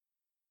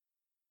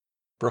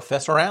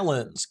Professor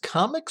Allen's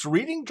Comics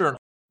Reading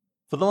Journal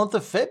for the month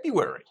of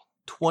February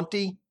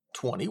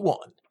 2021.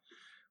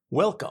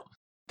 Welcome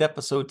to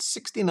episode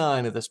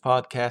 69 of this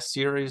podcast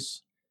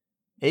series,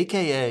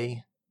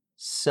 aka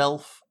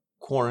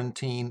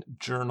Self-Quarantine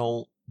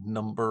Journal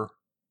number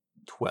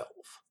 12.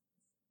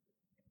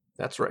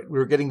 That's right, we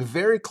were getting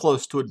very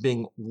close to it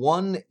being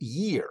 1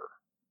 year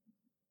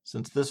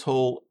since this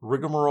whole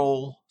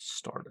rigmarole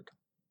started.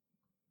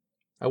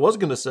 I was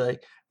going to say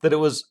that it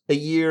was a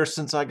year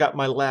since I got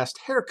my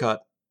last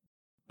haircut,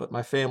 but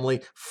my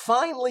family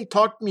finally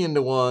talked me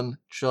into one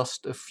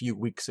just a few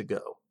weeks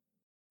ago.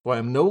 So I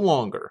am no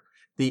longer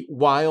the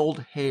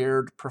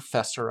wild-haired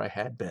professor I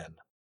had been,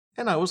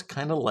 and I was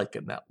kind of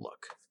liking that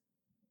look.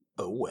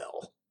 Oh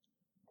well.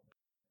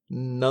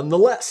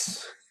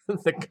 Nonetheless,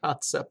 the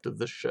concept of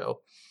this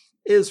show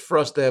is for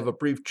us to have a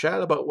brief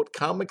chat about what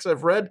comics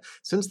I've read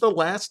since the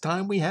last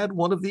time we had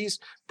one of these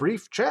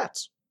brief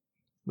chats,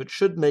 which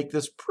should make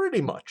this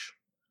pretty much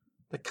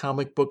the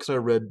comic books I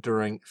read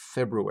during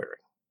February.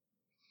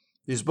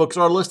 These books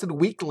are listed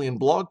weekly in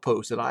blog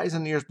posts at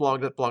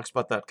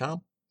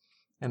eyesandearsblog.blogspot.com,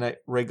 and I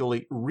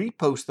regularly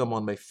repost them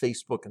on my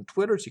Facebook and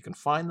Twitter, so you can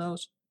find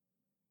those.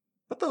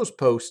 But those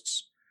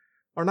posts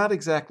are not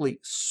exactly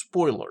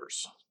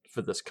spoilers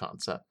for this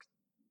concept,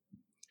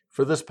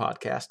 for this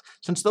podcast,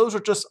 since those are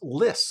just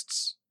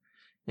lists.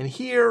 And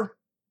here,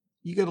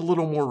 you get a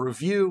little more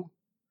review,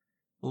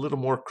 a little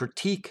more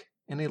critique,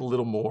 and a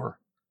little more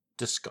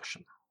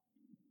discussion.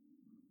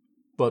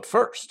 But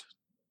first,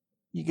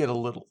 you get a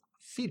little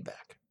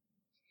feedback.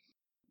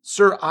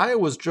 Sir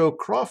Iowa's Joe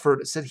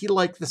Crawford said he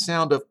liked the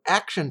sound of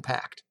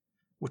action-packed,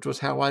 which was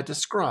how I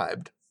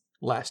described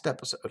last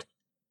episode.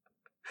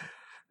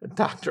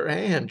 Dr.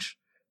 Ange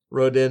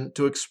wrote in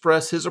to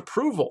express his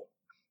approval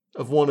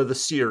of one of the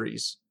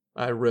series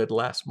I read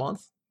last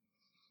month.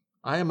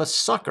 I am a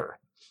sucker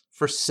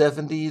for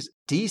 70s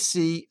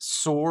DC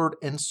sword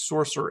and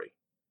sorcery.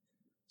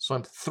 So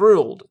I'm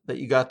thrilled that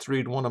you got to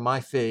read one of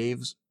my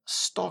faves,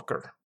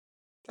 Stalker.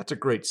 That's a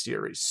great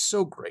series,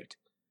 so great.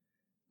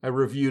 I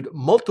reviewed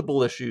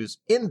multiple issues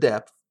in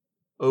depth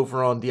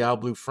over on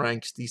Diablo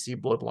Frank's DC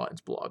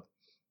Bloodlines blog.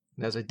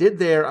 And as I did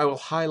there, I will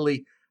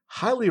highly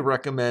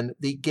recommend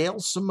the Gail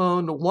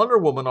Simone Wonder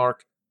Woman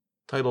arc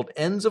titled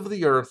Ends of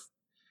the Earth,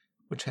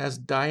 which has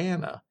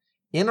Diana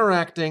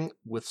interacting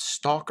with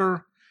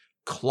Stalker,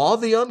 Claw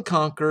the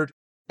Unconquered,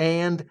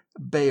 and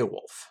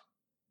Beowulf.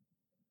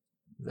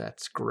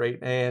 That's great,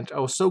 and I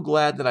was so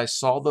glad that I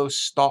saw those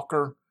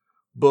Stalker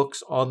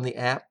books on the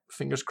app,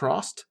 fingers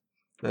crossed,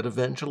 that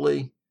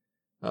eventually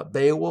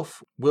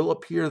Beowulf will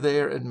appear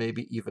there and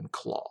maybe even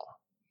Claw.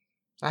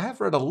 I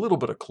have read a little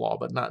bit of Claw,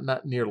 but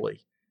not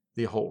nearly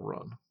the whole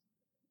run.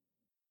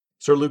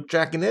 Sir Luke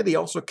Giaconetti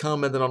also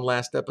commented on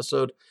last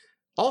episode,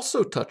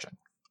 also touching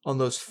on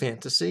those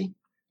fantasy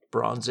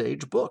Bronze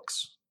Age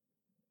books.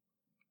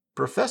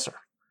 Professor,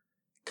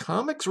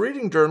 Comics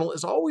Reading Journal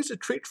is always a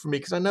treat for me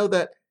because I know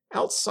that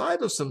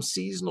outside of some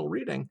seasonal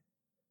reading,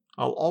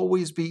 I'll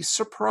always be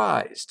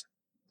surprised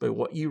by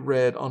what you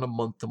read on a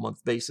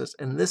month-to-month basis,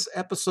 and this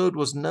episode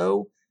was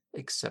no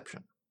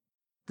exception.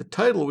 The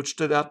title which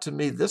stood out to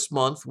me this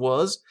month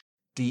was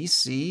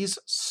DC's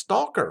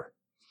Stalker,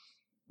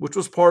 which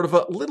was part of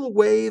a little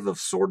wave of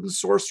sword and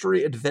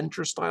sorcery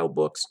adventure-style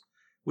books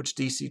which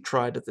DC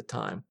tried at the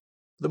time.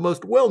 The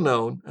most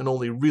well-known and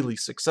only really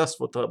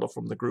successful title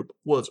from the group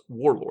was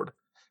Warlord,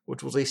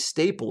 which was a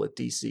staple at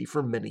DC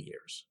for many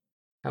years.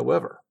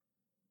 However,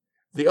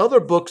 the other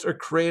books are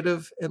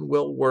creative and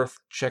well worth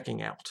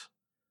checking out.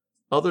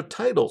 Other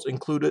titles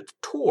included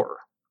Tor,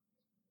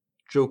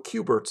 Joe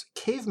Kubert's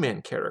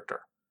caveman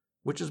character,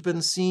 which has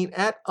been seen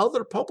at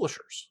other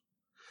publishers,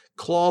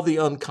 Claw the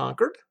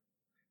Unconquered,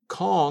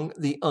 Kong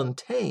the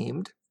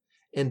Untamed,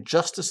 and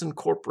Justice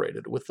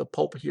Incorporated with the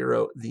pulp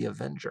hero The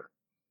Avenger.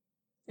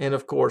 And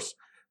of course,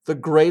 the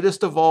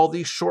greatest of all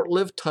these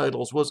short-lived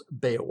titles was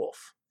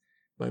Beowulf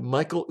by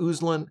Michael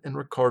Uslan and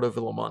Ricardo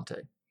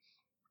Villamonte.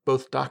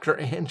 Both Dr.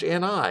 Ange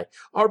and I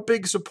are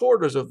big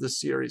supporters of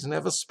this series and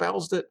have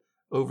espoused it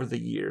over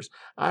the years.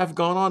 I've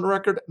gone on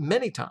record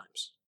many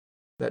times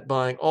that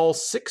buying all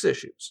 6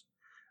 issues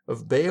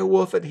of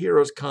Beowulf at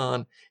Heroes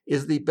Con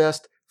is the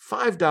best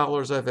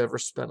 $5 I've ever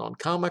spent on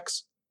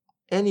comics.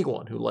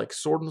 Anyone who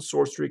likes sword and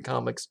sorcery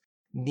comics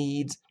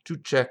needs to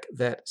check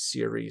that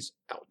series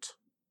out.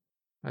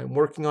 I'm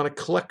working on a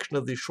collection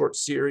of these short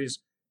series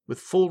with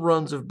full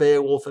runs of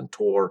Beowulf and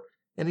Tor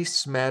and a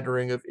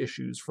smattering of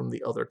issues from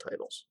the other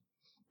titles.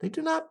 They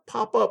do not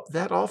pop up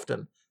that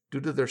often due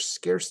to their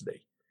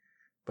scarcity,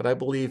 but I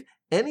believe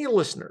any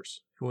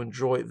listeners who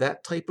enjoy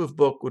that type of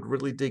book would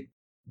really dig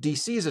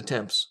DC's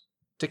attempts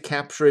to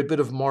capture a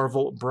bit of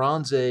Marvel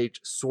Bronze Age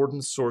sword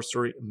and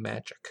sorcery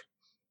magic.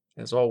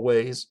 As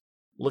always,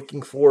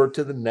 looking forward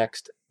to the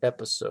next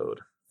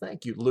episode.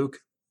 Thank you, Luke.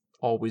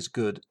 Always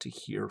good to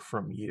hear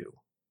from you.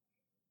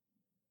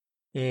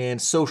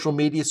 And social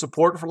media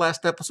support for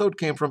last episode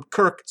came from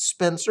Kirk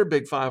Spencer,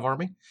 Big Five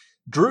Army,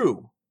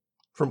 Drew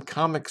from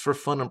Comics for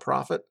Fun and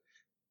Profit,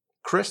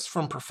 Chris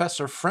from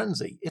Professor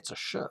Frenzy, It's a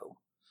Show,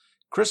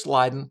 Chris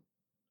Lydon,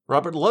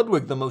 Robert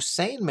Ludwig, the most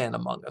sane man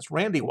among us,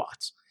 Randy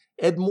Watts,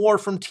 Ed Moore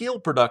from Teal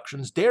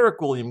Productions,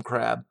 Derek William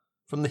Crabb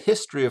from the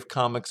History of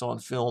Comics on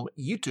Film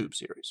YouTube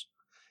series,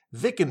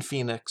 Vic and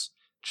Phoenix,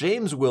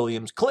 James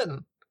Williams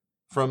Clinton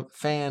from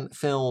Fan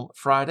Film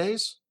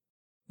Fridays,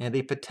 and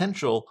a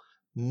potential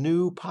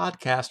new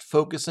podcast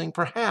focusing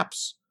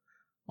perhaps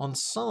on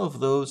some of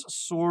those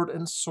sword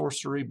and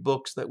sorcery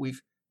books that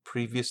we've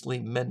previously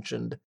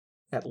mentioned.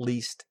 At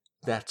least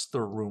that's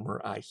the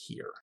rumor I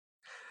hear.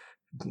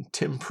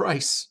 Tim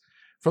Price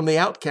from The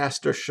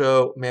Outcaster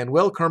Show,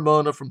 Manuel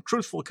Carmona from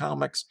Truthful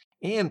Comics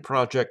and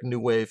Project New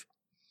Wave,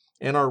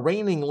 and our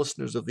reigning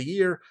listeners of the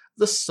year,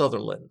 the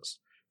Sutherlands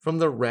from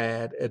the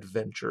Rad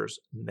Adventures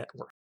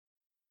Network.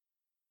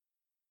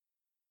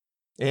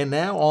 And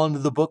now on to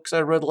the books I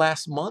read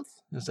last month.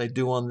 As I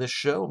do on this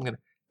show, I'm going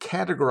to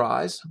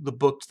categorize the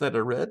books that I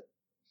read.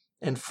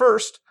 And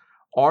first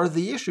are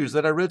the issues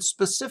that I read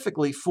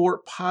specifically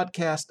for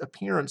podcast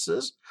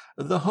appearances,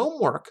 the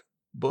homework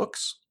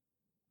books.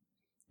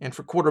 And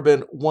for Quarter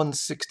Bin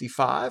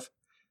 165,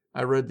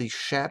 I read the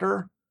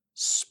Shatter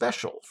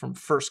Special from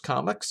First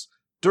Comics,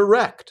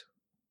 Direct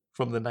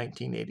from the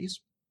 1980s.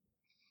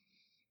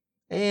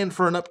 And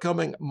for an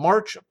upcoming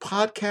March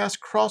podcast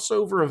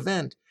crossover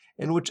event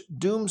in which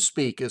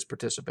Doomspeak is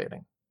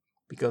participating,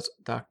 because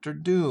Dr.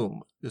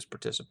 Doom is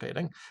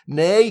participating.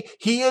 Nay,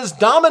 he is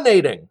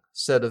dominating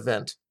said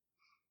event.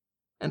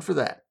 And for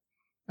that,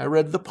 I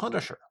read The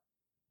Punisher,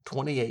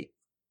 28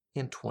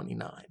 and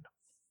 29.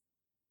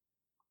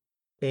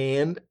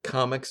 And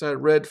comics I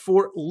read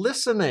for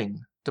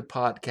listening to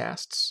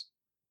podcasts,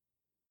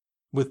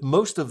 with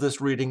most of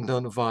this reading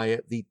done via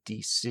the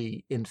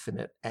DC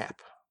Infinite app.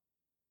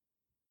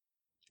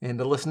 And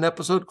to listen to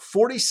episode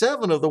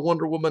 47 of the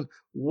Wonder Woman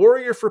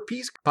Warrior for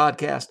Peace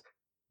podcast,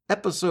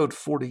 episode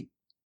 40,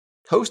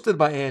 hosted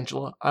by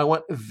Angela, I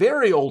went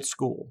very old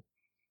school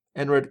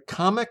and read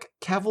Comic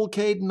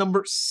Cavalcade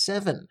number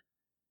 7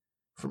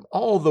 from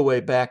all the way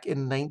back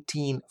in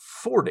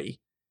 1940.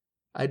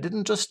 I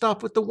didn't just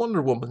stop with the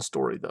Wonder Woman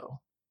story, though.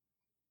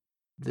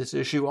 This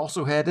issue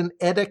also had an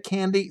Etta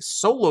Candy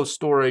solo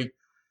story,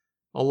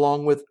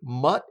 along with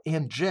Mutt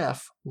and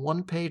Jeff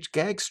one-page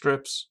gag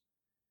strips,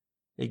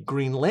 a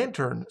Green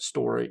Lantern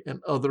story,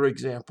 and other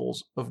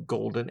examples of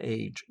Golden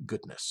Age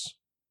goodness.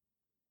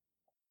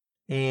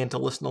 And to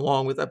listen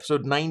along with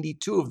episode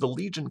 92 of the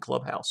Legion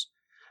Clubhouse,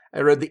 I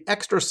read the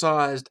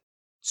extra-sized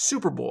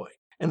Superboy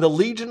and the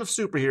Legion of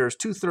Superheroes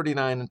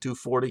 239 and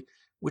 240,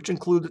 which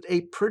included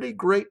a pretty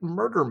great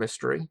murder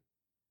mystery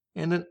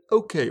and an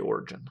okay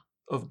origin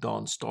of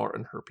Dawnstar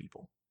and her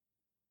people.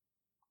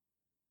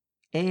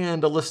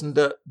 And to listen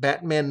to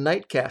Batman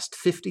Nightcast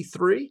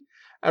 53,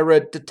 I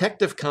read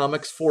Detective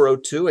Comics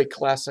 402,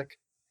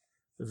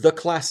 the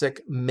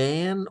classic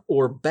Man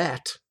or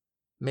Bat,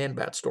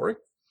 Man-Bat story,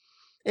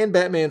 and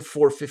Batman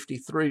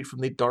 453 from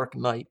the Dark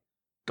Knight,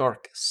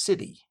 Dark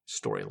City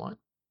storyline.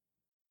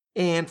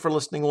 And for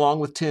listening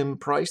along with Tim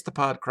Price, the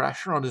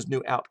Podcrasher, on his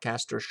new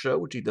Outcaster show,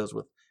 which he does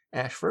with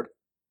Ashford.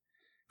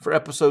 For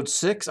episode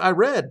 6, I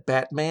read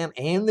Batman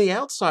and the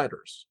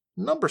Outsiders,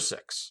 number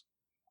 6,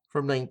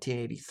 from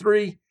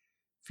 1983,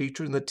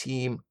 featuring the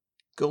team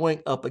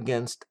going up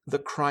against the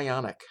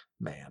Cryonic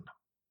Man.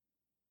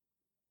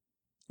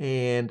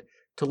 And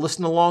to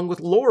listen along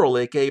with Laurel,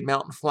 aka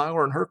Mountain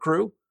Flower, and her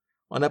crew,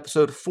 on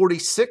episode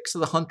 46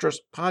 of the Huntress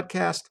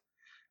podcast,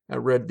 I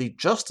read the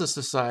Justice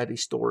Society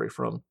story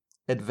from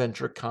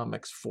Adventure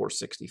Comics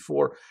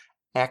 464.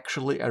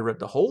 Actually, I read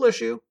the whole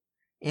issue,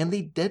 and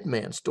the Dead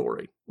Man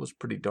story was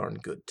pretty darn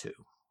good too.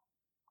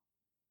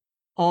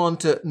 On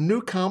to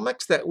new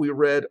comics that we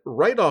read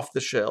right off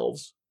the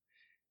shelves.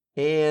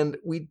 And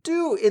we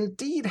do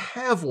indeed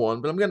have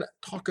one, but I'm going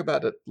to talk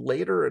about it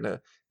later in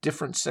a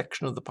different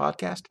section of the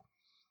podcast.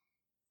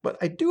 But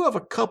I do have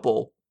a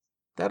couple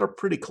that are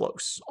pretty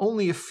close,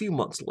 only a few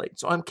months late,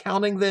 so I'm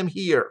counting them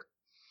here.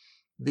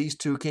 These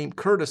two came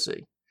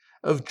courtesy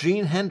of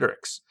Gene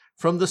Hendricks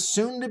from the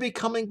soon-to-be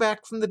coming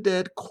back from the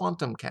dead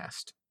Quantum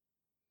Cast.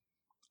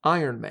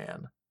 Iron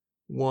Man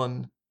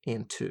 1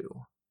 and 2.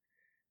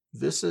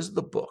 This is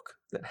the book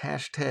that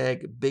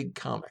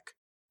 #BigComic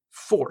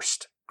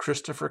forced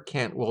Christopher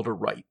Cantwell to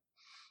write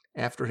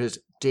after his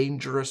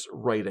dangerous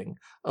writing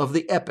of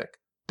the epic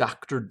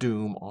Doctor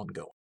Doom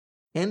ongoing.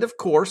 And of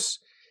course,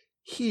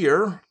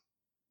 here,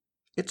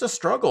 it's a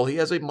struggle. He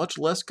has a much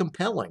less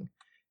compelling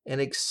and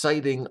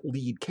exciting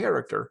lead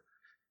character.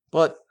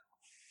 But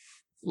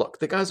look,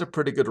 the guy's a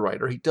pretty good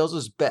writer. He does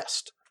his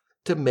best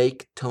to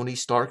make Tony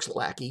Stark's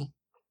lackey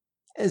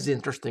as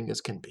interesting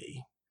as can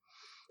be.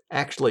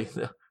 Actually,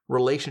 the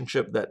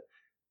relationship that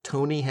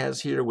Tony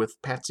has here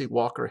with Patsy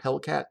Walker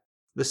Hellcat,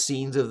 the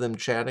scenes of them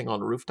chatting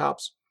on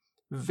rooftops,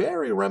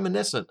 very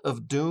reminiscent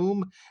of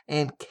Doom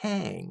and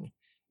Kang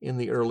in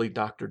the early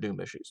Doctor Doom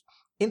issues.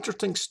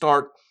 Interesting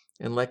start,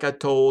 and like I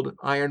told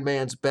Iron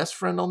Man's best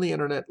friend on the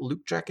internet,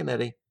 Luke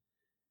Giaconetti,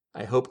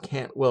 I hope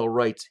Cantwell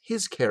writes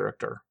his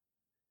character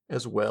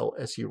as well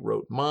as he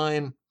wrote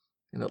mine,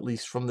 and at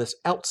least from this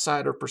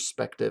outsider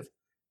perspective,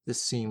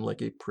 this seemed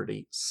like a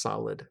pretty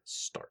solid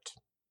start.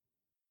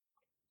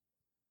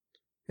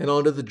 And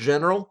on to the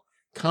general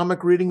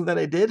comic reading that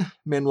I did.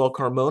 Manuel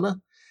Carmona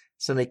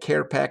sent a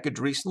care package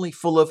recently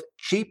full of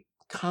cheap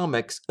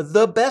comics,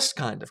 the best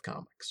kind of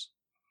comics,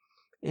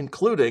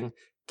 including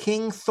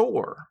King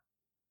Thor,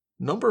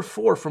 number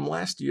 4 from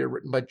last year,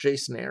 written by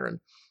Jason Aaron,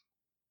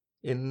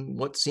 in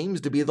what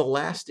seems to be the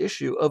last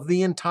issue of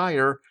the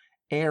entire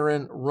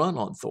Aaron run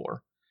on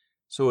Thor.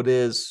 So it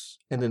is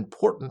an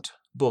important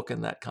book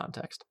in that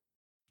context.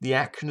 The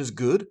action is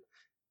good,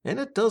 and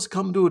it does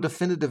come to a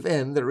definitive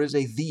end. There is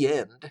a the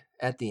end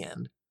at the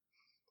end.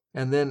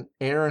 And then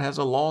Aaron has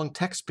a long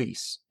text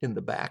piece in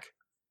the back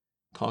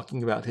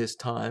talking about his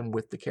time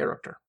with the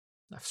character.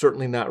 I've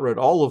certainly not read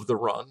all of the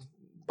run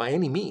by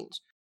any means,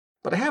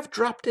 but I have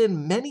dropped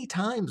in many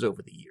times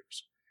over the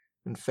years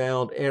and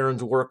found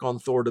Aaron's work on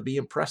Thor to be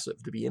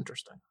impressive, to be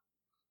interesting.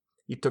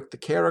 He took the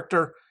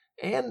character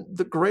and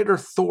the greater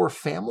Thor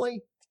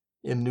family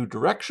in new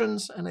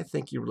directions, and I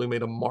think he really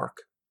made a mark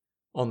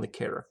on the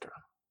character.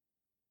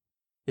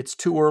 It's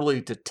too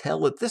early to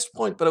tell at this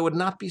point, but I would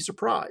not be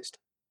surprised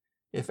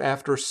if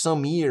after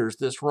some years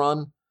this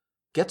run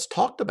gets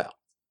talked about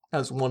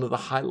as one of the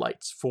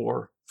highlights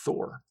for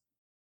Thor.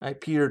 I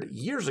appeared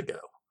years ago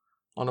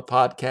on a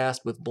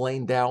podcast with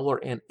Blaine Dowler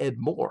and Ed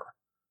Moore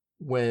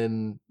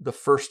when the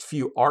first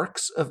few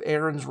arcs of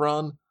Aaron's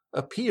run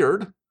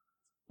appeared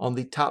on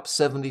the top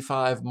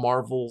 75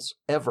 Marvels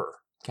ever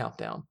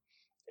countdown.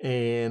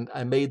 And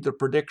I made the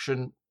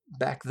prediction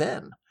back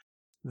then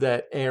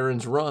that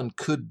Aaron's run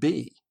could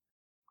be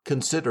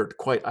considered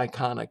quite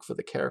iconic for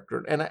the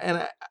character. And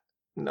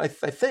I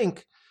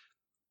think,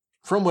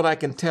 from what I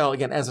can tell,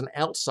 again, as an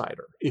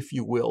outsider, if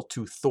you will,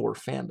 to Thor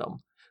fandom,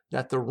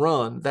 that the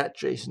run that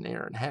Jason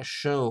Aaron has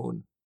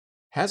shown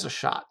has a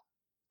shot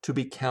to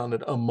be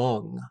counted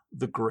among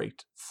the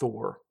great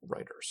Thor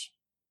writers.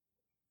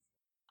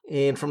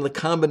 And from the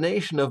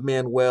combination of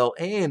Manuel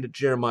and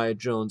Jeremiah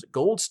Jones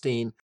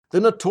Goldstein,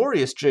 the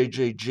notorious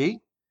JJG,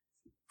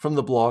 from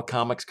the blog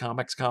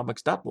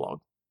comics.blog,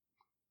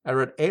 I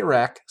read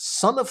Arak,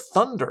 Son of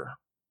Thunder,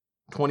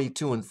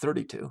 22 and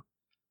 32.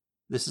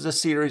 This is a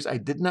series I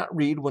did not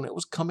read when it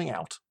was coming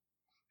out,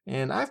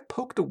 and I've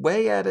poked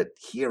away at it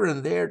here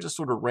and there, just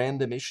sort of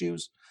random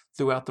issues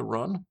throughout the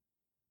run.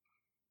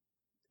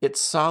 It's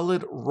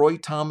solid Roy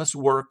Thomas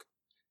work.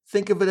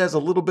 Think of it as a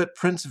little bit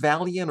Prince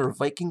Valiant or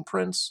Viking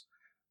Prince,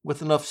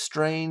 with enough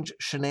strange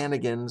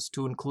shenanigans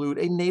to include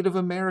a Native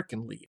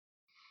American lead.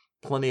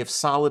 Plenty of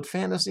solid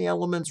fantasy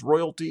elements,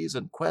 royalties,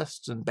 and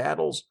quests and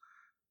battles.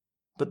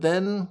 But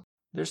then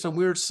there's some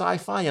weird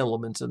sci-fi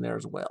elements in there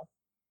as well.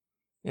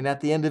 And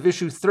at the end of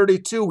issue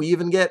 32, we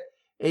even get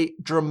a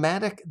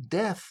dramatic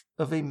death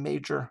of a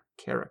major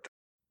character.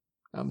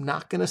 I'm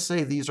not going to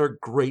say these are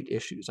great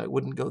issues. I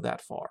wouldn't go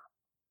that far.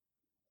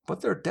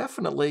 But they're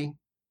definitely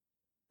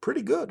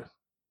pretty good.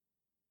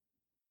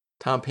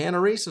 Tom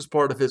Panarese, as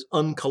part of his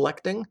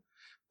uncollecting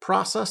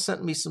process,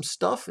 sent me some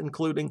stuff,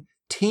 including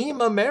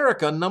Team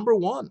America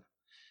 #1,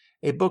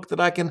 a book that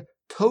I can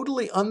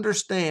totally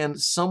understand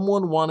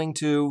someone wanting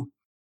to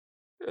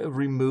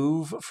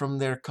remove from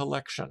their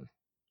collection.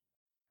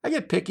 I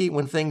get picky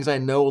when things I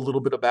know a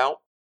little bit about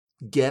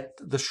get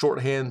the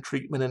shorthand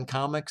treatment in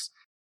comics.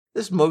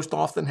 This most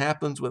often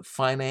happens with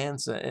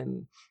finance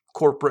and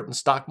corporate and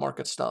stock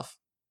market stuff.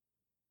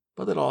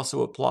 But it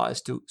also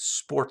applies to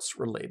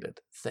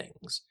sports-related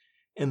things.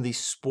 And the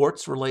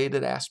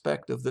sports-related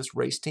aspect of this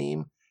race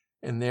team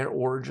and their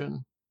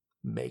origin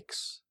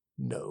makes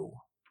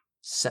no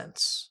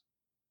sense.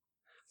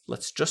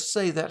 Let's just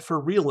say that for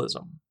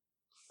realism,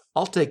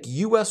 I'll take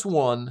US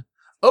 1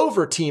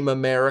 over Team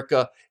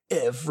America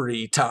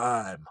every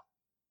time.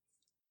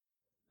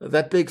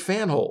 That big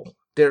fan hole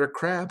Derek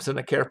Krabs in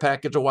a care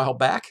package a while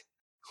back,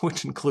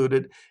 which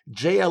included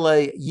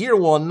JLA Year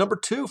 1, number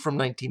 2 from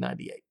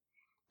 1998.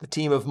 The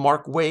team of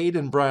Mark Waid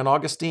and Brian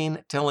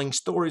Augustine telling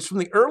stories from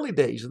the early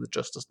days of the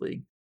Justice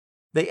League.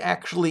 They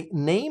actually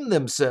name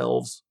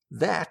themselves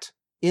that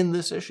in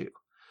this issue.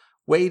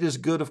 Waid is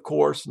good, of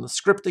course, and the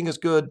scripting is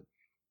good,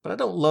 but I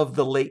don't love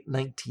the late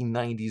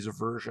 1990s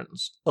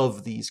versions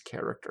of these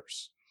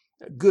characters.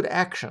 Good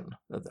action,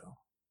 though.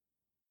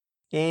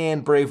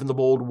 And Brave and the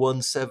Bold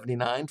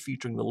 179,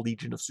 featuring the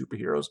Legion of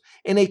Superheroes.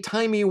 In a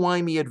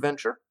timey-wimey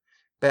adventure,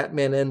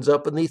 Batman ends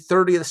up in the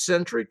 30th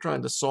century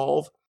trying to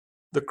solve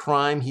the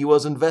crime he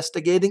was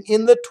investigating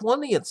in the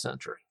 20th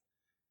century.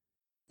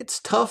 It's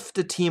tough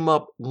to team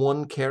up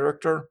one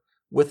character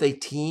with a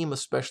team,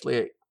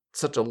 especially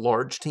such a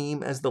large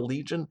team as the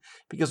Legion,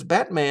 because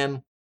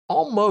Batman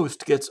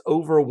almost gets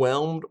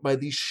overwhelmed by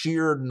the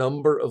sheer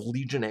number of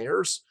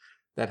Legionnaires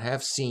that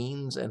have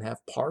scenes and have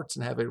parts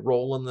and have a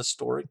role in the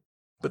story.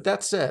 But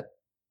that said,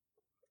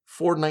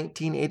 for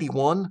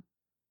 1981,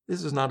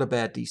 this is not a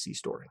bad DC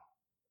story.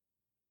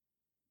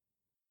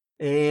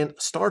 And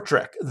Star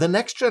Trek, The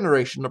Next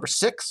Generation, number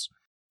 6,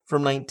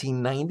 from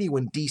 1990,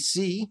 when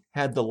DC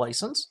had the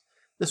license.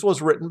 This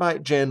was written by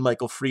Jan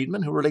Michael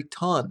Friedman, who wrote a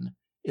ton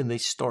in the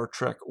Star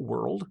Trek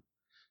world.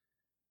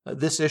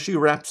 This issue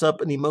wraps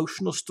up an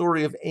emotional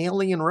story of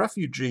alien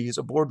refugees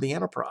aboard the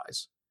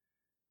Enterprise,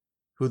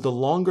 who the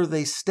longer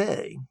they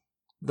stay,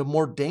 the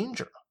more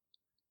danger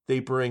they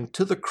bring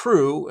to the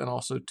crew and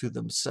also to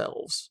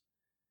themselves.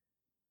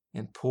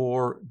 And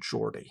poor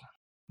Geordi.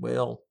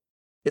 Well,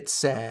 it's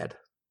sad.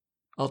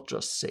 I'll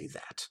just say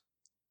that.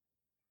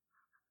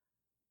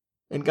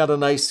 And got a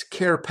nice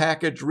care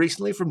package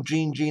recently from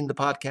Gene the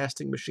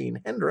Podcasting Machine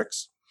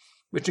Hendricks,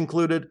 which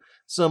included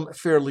some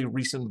fairly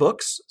recent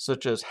books,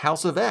 such as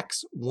House of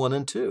X 1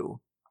 and 2.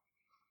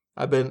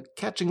 I've been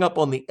catching up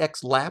on the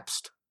X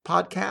Lapsed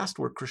podcast,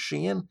 where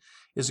Christian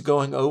is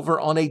going over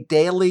on a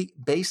daily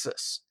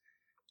basis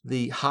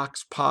the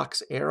Hox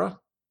Pox era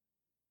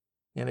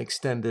and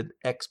extended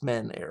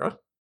X-Men era.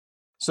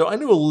 So I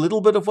knew a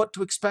little bit of what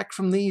to expect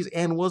from these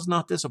and was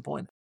not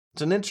disappointed.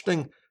 It's an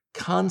interesting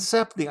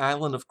concept, the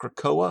island of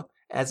Krakoa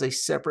as a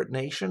separate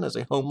nation, as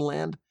a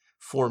homeland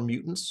for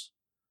mutants.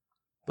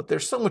 But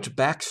there's so much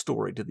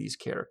backstory to these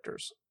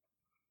characters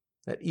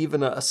that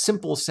even a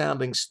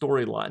simple-sounding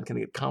storyline can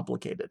get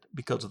complicated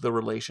because of the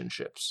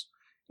relationships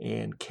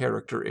and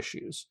character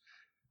issues.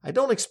 I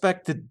don't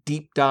expect to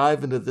deep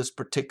dive into this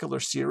particular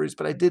series,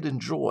 but I did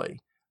enjoy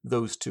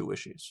those two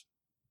issues.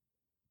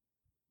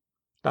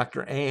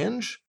 Dr.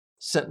 Ange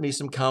sent me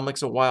some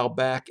comics a while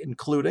back,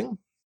 including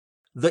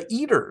The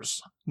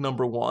Eaters,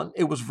 #1.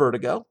 It was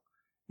Vertigo,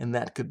 and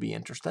that could be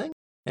interesting.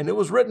 And it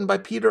was written by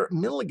Peter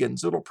Milligan,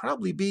 so it'll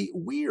probably be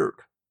weird.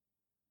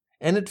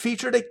 And it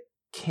featured a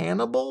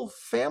cannibal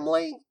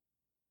family?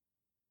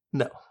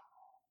 No,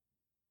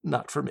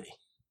 not for me.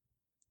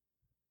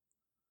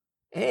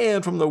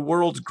 And from the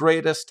world's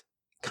greatest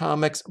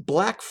comics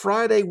Black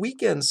Friday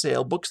weekend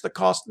sale, books that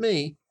cost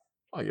me,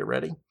 are you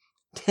ready?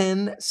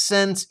 10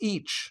 cents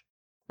each.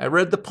 I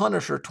read The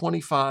Punisher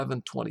 25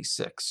 and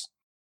 26,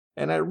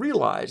 and I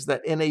realized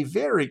that in a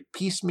very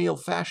piecemeal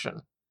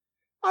fashion,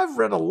 I've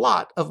read a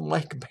lot of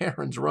Mike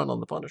Baron's run on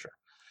The Punisher,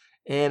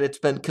 and it's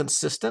been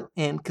consistent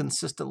and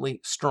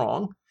consistently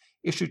strong.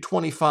 Issue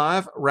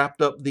 25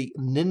 wrapped up the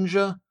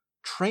Ninja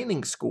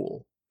Training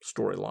School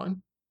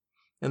storyline.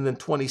 And then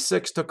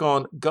 26 took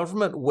on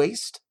government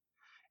waste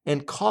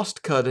and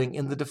cost cutting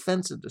in the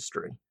defense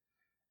industry.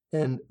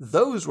 And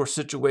those were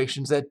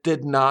situations that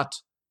did not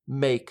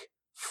make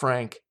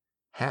Frank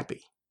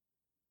happy.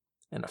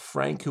 And a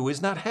Frank who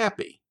is not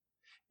happy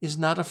is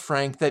not a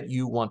Frank that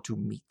you want to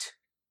meet.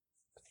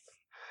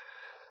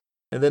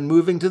 And then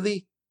moving to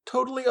the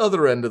totally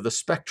other end of the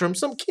spectrum,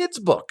 some kids'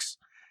 books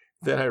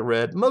that I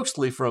read,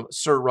 mostly from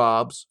Sir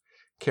Rob's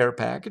care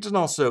package, and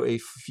also a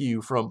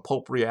few from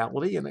Pulp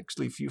Reality, and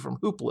actually a few from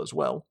Hoopla as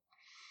well.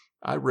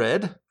 I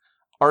read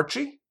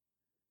Archie,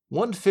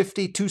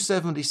 150,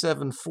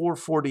 277,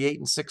 448,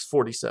 and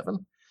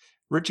 647.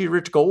 Richie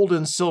Rich Gold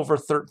and Silver,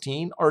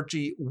 13.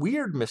 Archie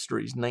Weird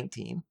Mysteries,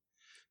 19.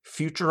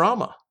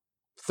 Futurama,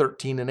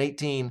 13 and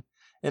 18.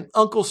 And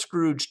Uncle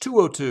Scrooge,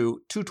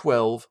 202,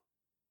 212,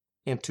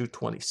 and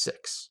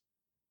 226.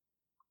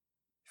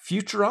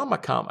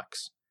 Futurama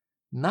comics,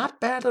 not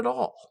bad at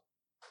all.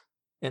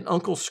 And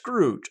Uncle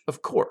Scrooge,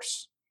 of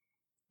course,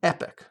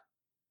 epic,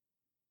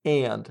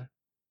 and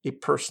a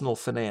personal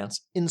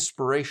finance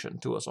inspiration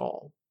to us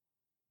all.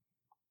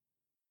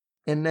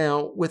 And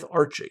now with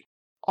Archie.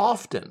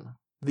 Often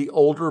the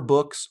older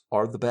books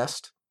are the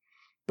best,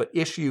 but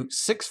issue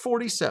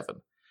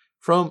 647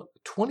 from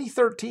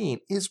 2013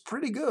 is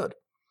pretty good,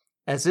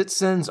 as it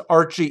sends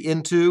Archie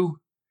into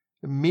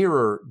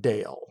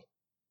Mirrordale.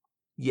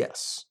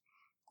 Yes,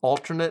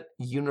 alternate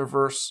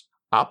universe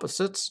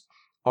opposites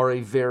are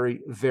a very,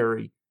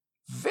 very,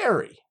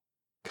 very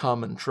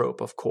common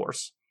trope, of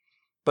course.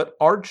 But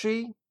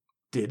Archie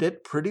did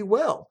it pretty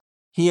well.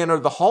 He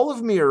entered the Hall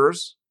of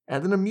Mirrors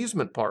at an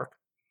amusement park,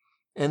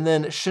 and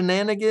then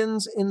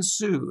shenanigans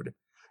ensued.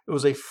 It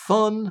was a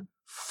fun,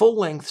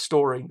 full-length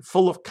story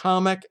full of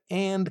comic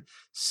and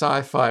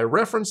sci-fi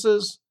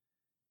references,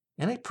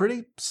 and a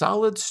pretty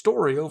solid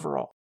story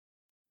overall.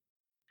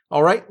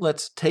 All right,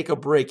 let's take a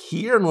break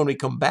here, and when we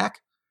come back,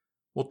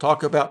 we'll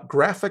talk about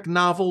graphic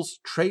novels,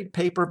 trade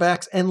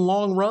paperbacks, and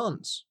long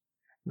runs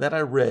that I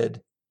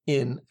read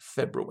in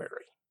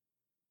February.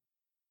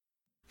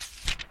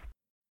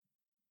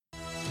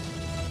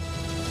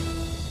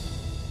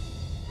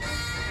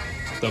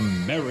 The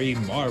Merry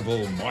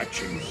Marvel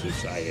Marching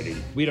Society.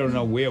 We don't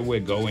know where we're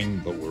going,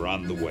 but we're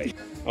on the way.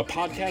 A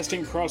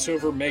podcasting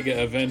crossover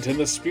mega event in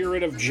the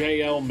spirit of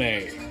J.L.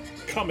 May.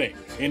 Coming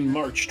in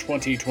March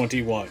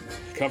 2021.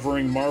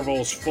 Covering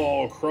Marvel's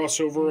fall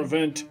crossover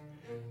event,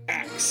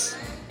 Acts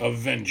of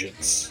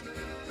Vengeance.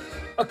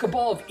 A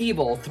cabal of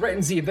evil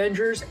threatens the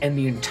Avengers and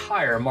the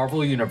entire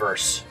Marvel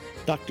Universe.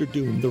 Dr.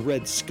 Doom, the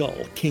Red Skull,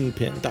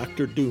 Kingpin,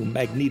 Dr. Doom,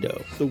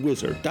 Magneto, the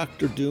Wizard,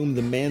 Dr. Doom,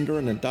 the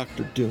Mandarin, and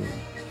Dr. Doom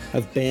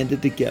have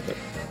banded together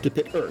to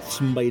pit Earth's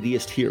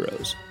mightiest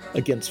heroes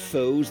against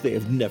foes they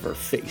have never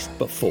faced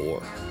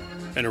before.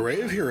 An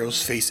array of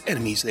heroes face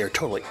enemies they are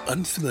totally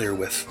unfamiliar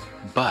with.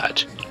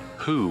 But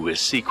who is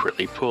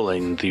secretly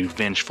pulling the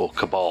vengeful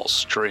cabal's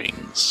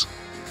strings?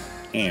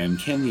 And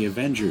can the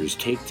Avengers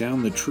take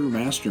down the true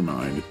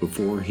mastermind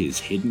before his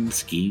hidden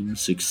scheme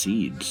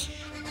succeeds?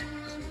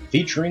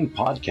 Featuring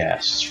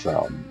podcasts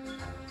from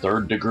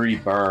Third Degree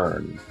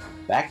Burn,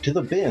 Back to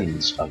the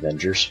Bins,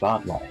 Avenger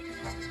Spotlight,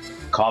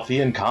 Coffee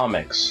and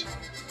Comics,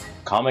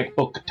 Comic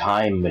Book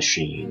Time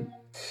Machine,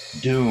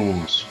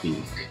 Doom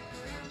Speak,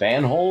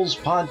 Fanholes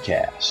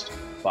Podcast,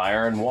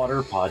 Fire and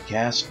Water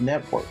Podcast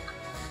Network,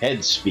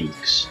 Head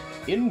Speaks,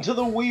 Into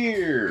the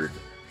Weird,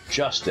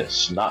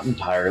 Justice, Not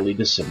Entirely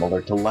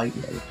Dissimilar to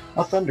Lightning,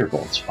 a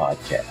Thunderbolts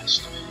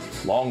podcast,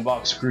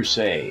 Longbox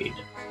Crusade,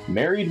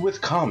 Married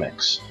with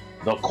Comics,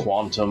 The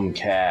Quantum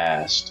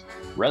Cast,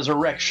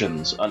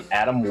 Resurrections, an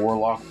Adam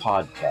Warlock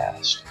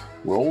podcast,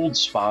 Rolled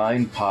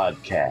Spine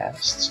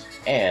Podcasts,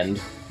 and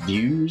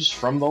Views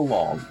from the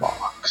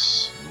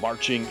Longbox.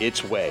 Marching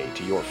its way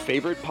to your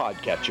favorite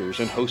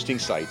podcatchers and hosting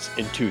sites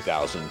in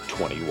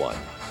 2021.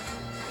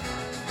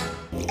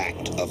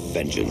 Act of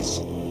Vengeance,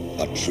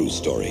 a true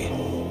story.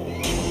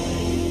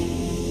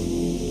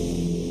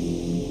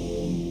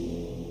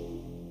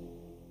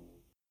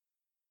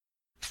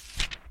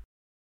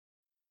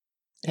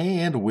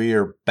 And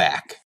we're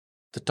back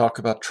to talk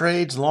about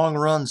trades, long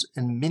runs,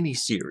 and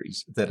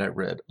miniseries that I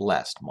read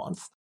last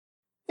month.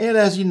 And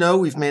as you know,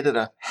 we've made it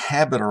a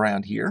habit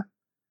around here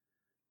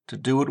to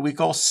do what we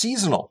call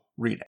seasonal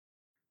reading,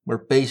 where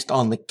based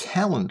on the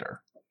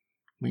calendar,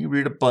 we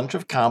read a bunch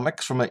of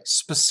comics from a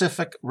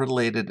specific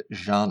related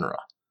genre.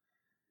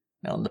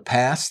 Now, in the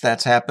past,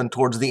 that's happened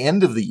towards the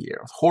end of the year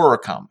with horror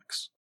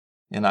comics.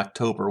 In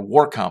October,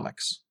 war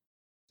comics.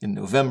 In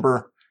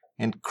November,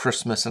 and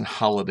Christmas and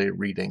holiday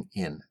reading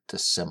in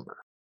December.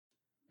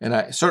 And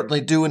I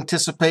certainly do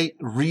anticipate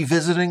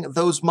revisiting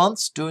those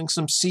months, doing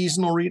some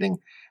seasonal reading,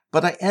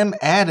 but I am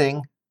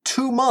adding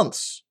 2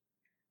 months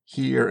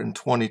here in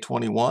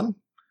 2021,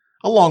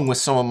 along with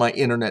some of my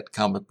internet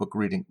comic book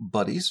reading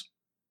buddies.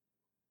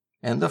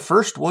 And the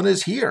first one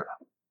is here,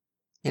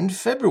 in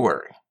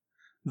February,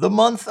 the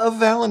month of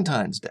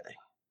Valentine's Day.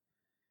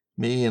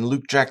 Me and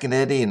Luke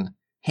Giaconetti and a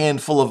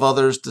handful of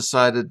others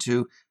decided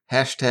to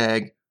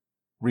hashtag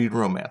read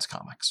romance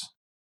comics.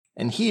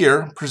 And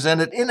here,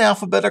 presented in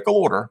alphabetical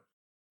order,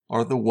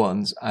 are the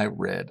ones I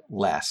read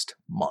last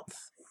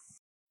month.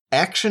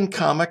 Action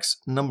Comics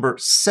number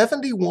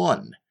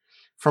 71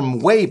 from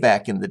way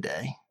back in the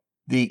day.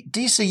 The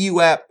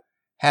DCU app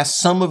has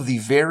some of the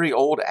very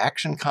old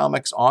Action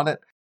Comics on it,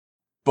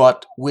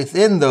 but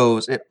within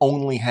those, it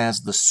only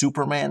has the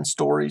Superman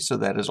story, so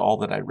that is all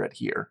that I read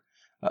here.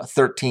 A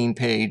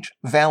 13-page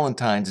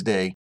Valentine's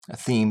Day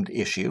themed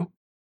issue.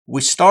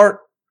 We start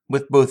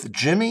with both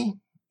Jimmy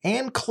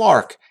and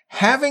Clark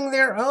having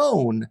their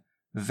own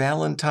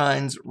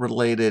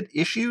Valentine's-related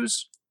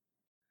issues,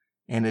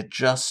 and it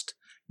just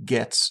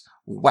gets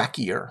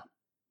wackier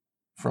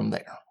from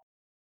there.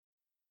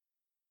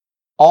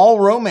 All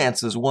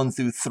romances 1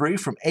 through 3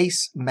 from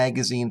Ace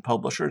magazine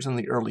publishers in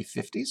the early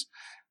 50s.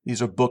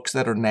 These are books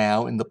that are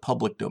now in the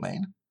public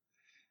domain.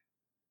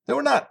 There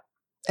were not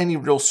any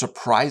real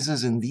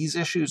surprises in these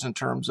issues in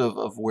terms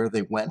of where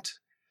they went.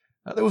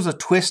 There was a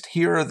twist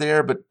here or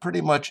there, but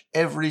pretty much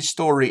every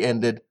story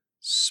ended,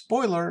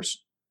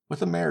 spoilers,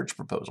 with a marriage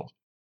proposal.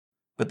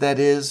 But that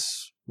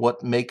is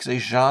what makes a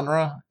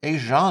genre,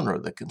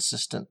 the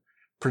consistent,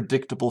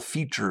 predictable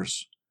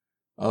features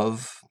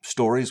of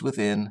stories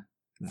within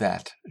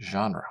that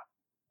genre.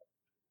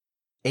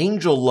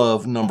 Angel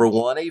Love number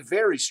 1, a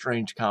very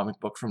strange comic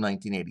book from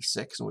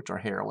 1986 in which our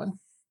heroine,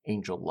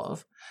 Angel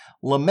Love,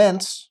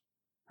 laments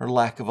her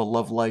lack of a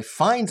love life,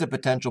 finds a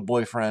potential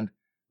boyfriend,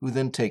 who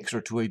then takes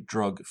her to a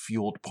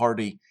drug-fueled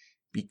party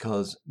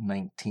because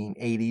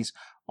 1980s,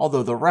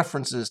 although the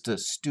references to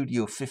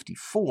Studio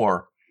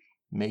 54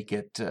 make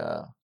it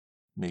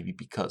maybe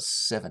because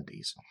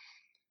 70s.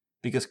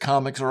 Because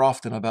comics are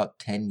often about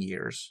 10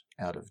 years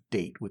out of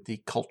date with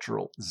the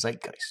cultural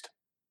zeitgeist.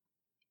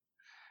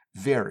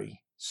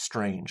 Very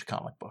strange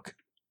comic book.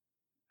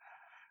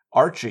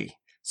 Archie,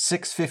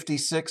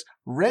 656,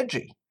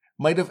 Reggie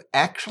might have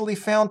actually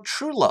found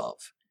true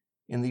love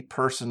in the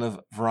person of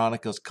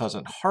Veronica's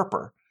cousin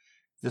Harper.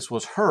 This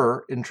was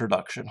her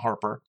introduction,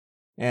 Harper,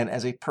 and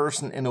as a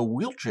person in a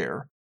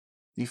wheelchair,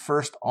 the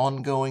first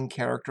ongoing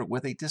character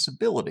with a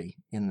disability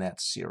in that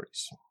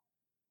series.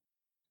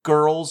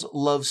 Girls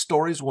Love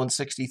Stories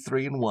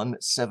 163 and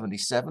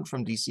 177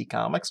 from DC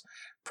Comics.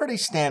 Pretty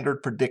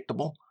standard,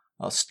 predictable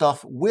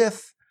stuff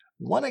with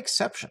one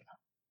exception.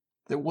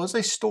 There was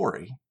a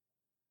story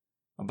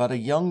about a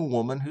young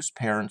woman whose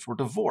parents were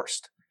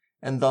divorced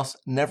and thus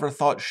never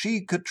thought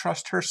she could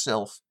trust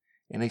herself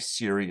in a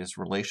serious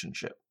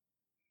relationship.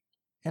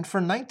 And for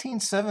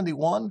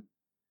 1971,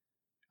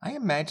 I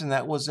imagine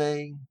that was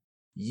a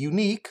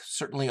unique,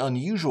 certainly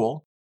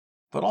unusual,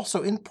 but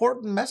also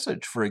important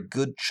message for a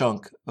good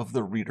chunk of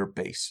the reader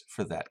base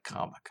for that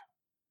comic.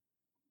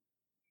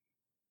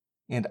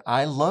 And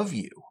I Love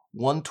You,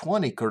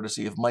 120,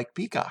 courtesy of Mike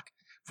Peacock,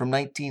 from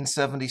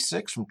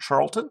 1976 from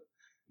Charlton.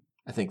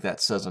 I think that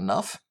says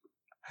enough.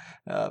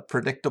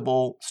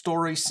 Predictable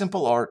story,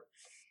 simple art,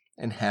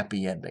 and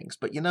happy endings.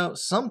 But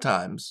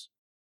sometimes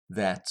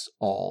that's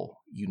all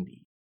you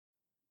need.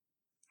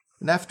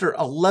 And after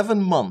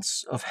 11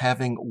 months of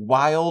having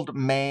wild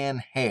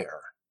man hair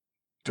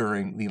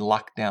during the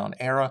lockdown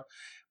era,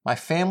 my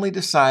family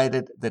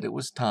decided that it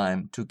was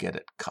time to get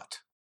it cut.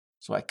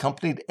 So I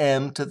accompanied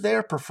M to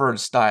their preferred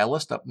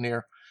stylist up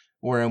near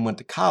where M went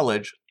to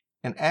college,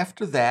 and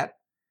after that,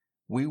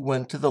 we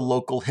went to the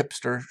local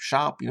hipster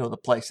shop, the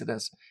place that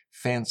has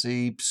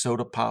fancy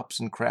soda pops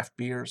and craft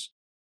beers.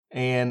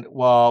 And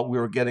while we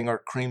were getting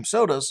our cream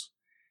sodas,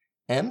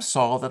 M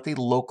saw that the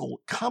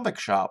local comic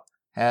shop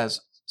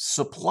has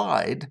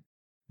supplied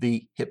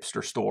the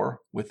hipster store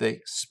with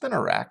a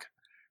spinner rack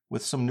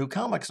with some new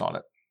comics on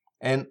it.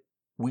 And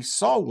we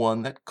saw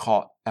one that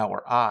caught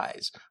our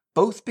eyes,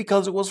 both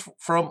because it was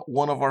from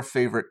one of our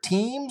favorite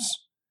teams,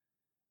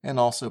 and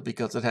also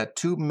because it had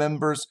two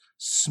members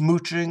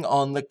smooching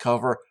on the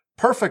cover.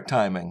 Perfect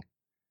timing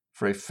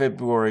for a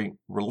February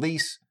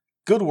release.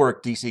 Good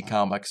work, DC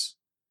Comics.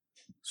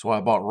 So I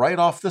bought right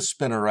off the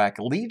spinner rack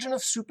Legion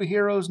of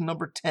Superheroes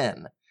number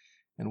 10,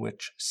 in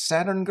which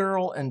Saturn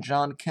Girl and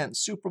John Kent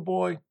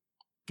Superboy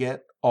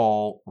get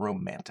all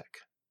romantic.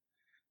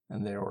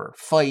 And there were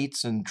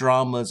fights and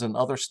dramas and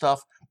other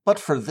stuff, but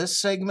for this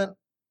segment,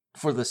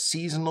 for the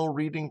seasonal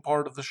reading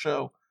part of the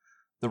show,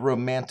 the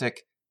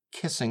romantic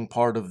kissing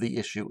part of the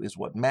issue is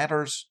what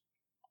matters,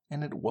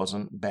 and it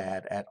wasn't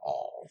bad at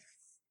all.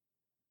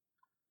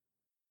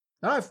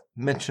 Now, I've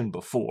mentioned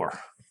before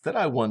that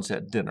I once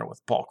had dinner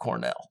with Paul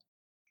Cornell,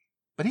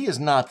 but he is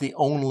not the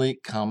only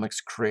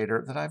comics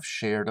creator that I've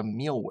shared a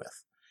meal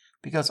with,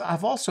 because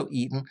I've also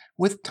eaten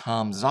with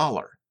Tom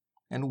Zoller,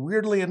 and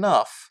weirdly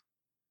enough,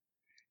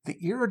 the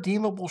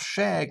Irredeemable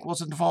Shag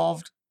was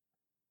involved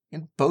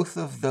in both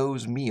of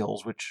those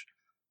meals, which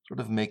sort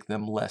of make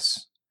them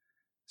less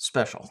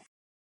special.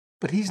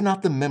 But he's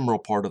not the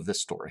memorable part of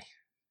this story.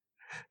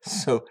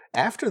 So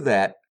after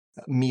that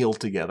meal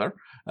together,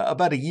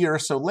 about a year or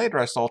so later,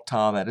 I saw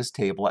Tom at his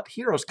table at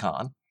Heroes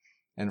Con,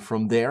 and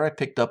from there I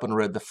picked up and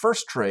read the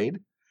first trade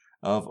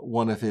of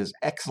one of his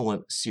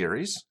excellent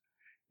series,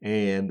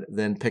 and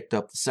then picked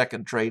up the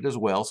second trade as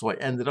well, so I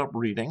ended up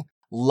reading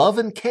Love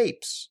and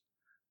Capes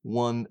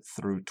 1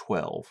 through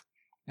 12.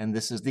 And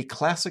this is the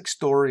classic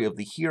story of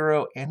the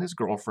hero and his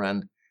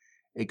girlfriend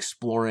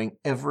exploring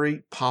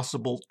every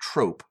possible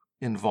trope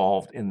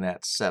involved in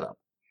that setup.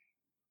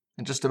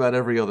 And just about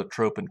every other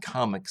trope in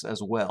comics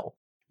as well.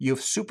 You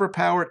have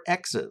superpowered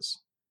exes,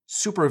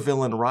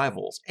 supervillain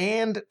rivals,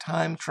 and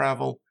time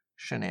travel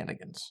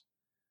shenanigans.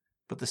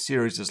 But the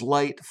series is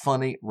light,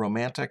 funny,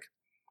 romantic,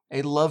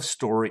 a love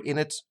story in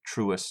its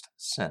truest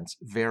sense.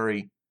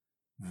 Very,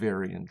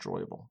 very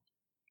enjoyable.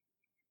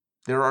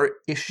 There are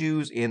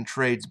issues in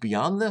trades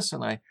beyond this,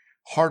 and I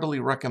heartily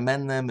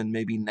recommend them, and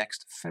maybe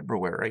next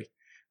February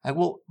I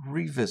will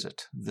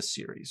revisit the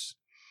series.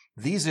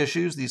 These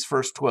issues, these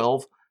first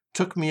 12,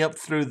 took me up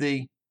through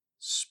the,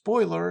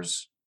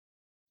 spoilers,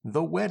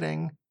 the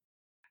wedding.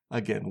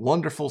 Again,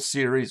 wonderful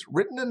series,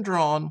 written and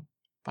drawn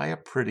by a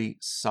pretty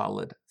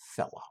solid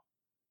fella.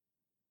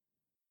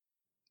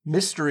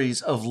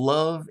 Mysteries of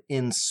Love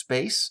in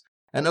Space,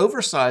 an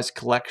oversized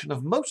collection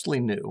of mostly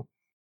new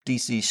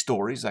DC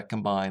stories that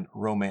combine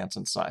romance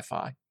and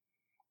sci-fi.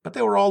 But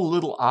they were all a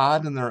little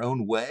odd in their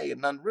own way,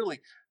 and none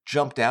really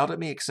jumped out at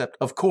me except,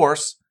 of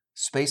course,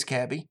 Space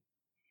Cabbie,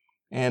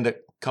 and a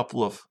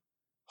couple of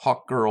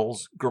Hawk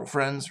Girl's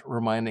girlfriends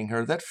reminding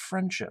her that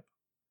friendship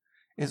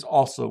is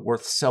also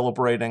worth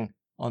celebrating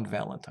on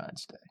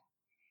Valentine's Day.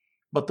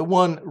 But the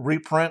one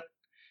reprint,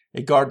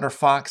 a Gardner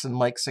Fox and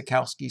Mike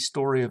Sekowsky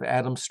story of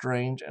Adam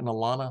Strange and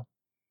Alana,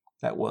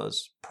 that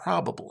was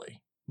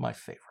probably my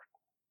favorite.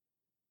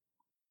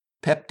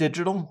 Pep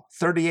Digital,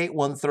 38,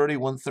 130,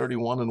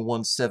 131, and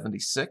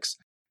 176.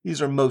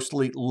 These are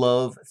mostly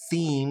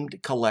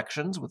love-themed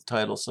collections with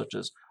titles such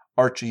as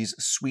Archie's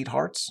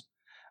Sweethearts,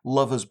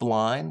 Love is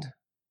Blind,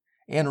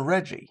 and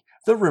Reggie,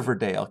 the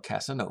Riverdale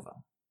Casanova.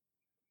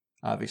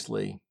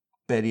 Obviously,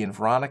 Betty and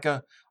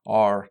Veronica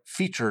are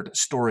featured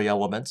story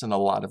elements in a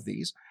lot of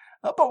these,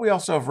 but we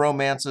also have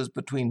romances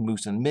between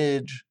Moose and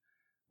Midge,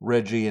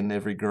 Reggie and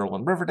every girl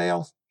in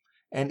Riverdale,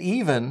 and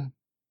even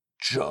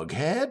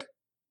Jughead.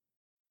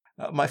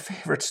 My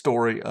favorite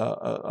story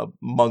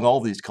among all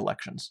these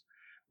collections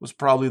was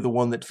probably the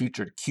one that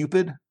featured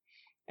Cupid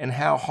and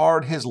how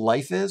hard his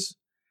life is,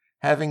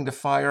 having to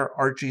fire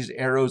Archie's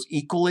arrows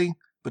equally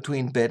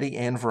between Betty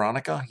and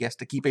Veronica. He has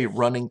to keep a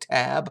running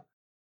tab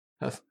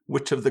of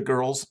which of the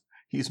girls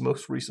he's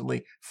most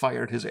recently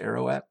fired his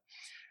arrow at.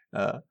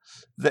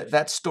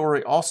 That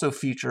story also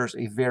features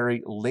a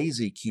very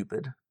lazy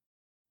Cupid,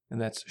 and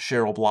that's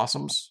Cheryl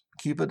Blossom's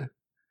Cupid,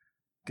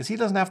 because he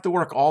doesn't have to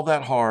work all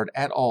that hard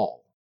at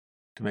all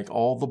to make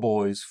all the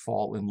boys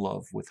fall in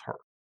love with her.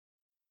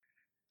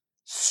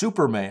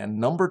 Superman,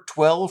 number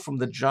 12 from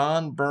the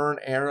John Byrne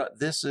era.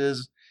 This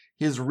is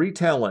his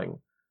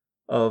retelling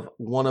of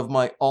one of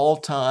my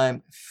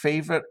all-time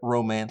favorite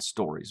romance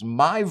stories.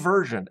 My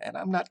version, and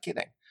I'm not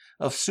kidding,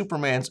 of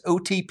Superman's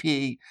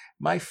OTP,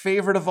 my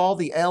favorite of all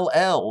the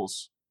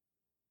LLs.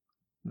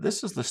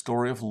 This is the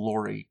story of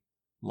Lori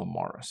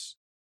Lamaris.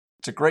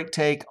 It's a great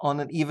take on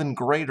an even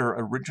greater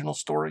original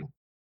story.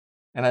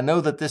 And I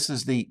know that this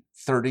is the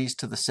 30s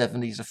to the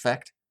 70s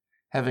effect,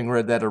 having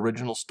read that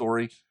original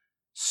story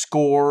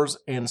scores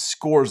and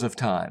scores of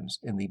times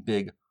in the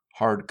big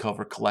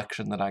hardcover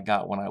collection that I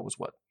got when I was,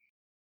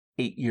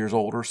 8 years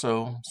old or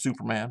so,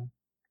 Superman,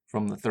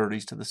 from the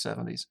 30s to the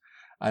 70s.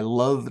 I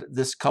loved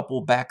this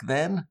couple back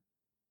then,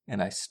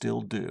 and I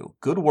still do.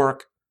 Good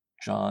work,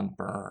 John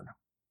Byrne.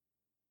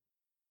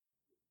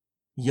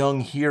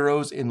 Young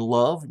Heroes in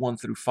Love, 1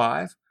 through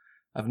 5.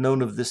 I've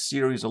known of this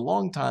series a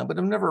long time, but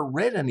I've never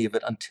read any of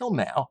it until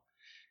now.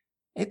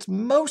 It's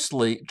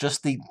mostly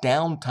just the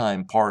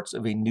downtime parts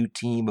of a new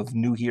team of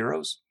new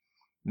heroes.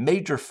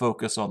 Major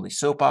focus on the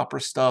soap opera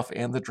stuff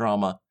and the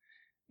drama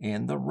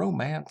and the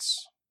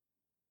romance.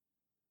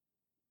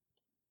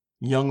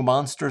 Young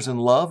Monsters in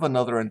Love,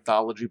 another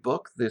anthology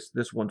book.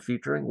 This one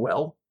featuring,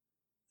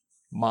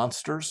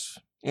 monsters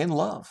in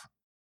love.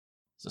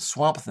 It's a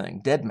Swamp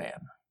Thing,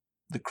 Deadman,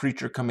 the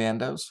Creature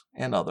Commandos,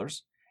 and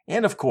others.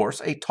 And of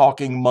course, a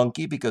talking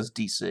monkey because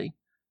DC.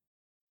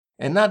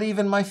 And not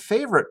even my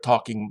favorite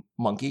talking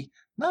monkey,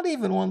 not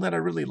even one that I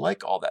really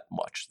like all that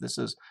much. This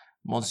is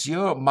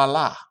Monsieur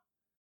Mallah.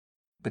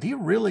 But he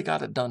really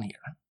got it done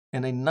here.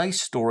 And a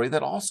nice story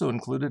that also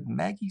included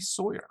Maggie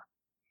Sawyer.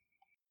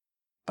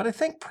 But I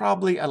think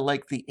probably I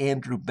like the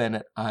Andrew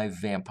Bennett I,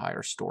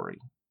 Vampire story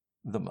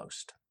the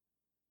most.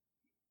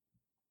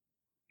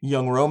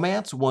 Young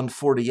Romance,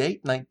 148,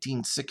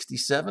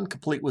 1967,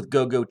 complete with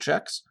go-go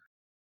checks.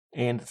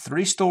 And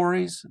 3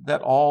 stories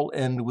that all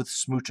end with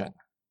smooching.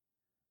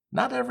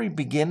 Not every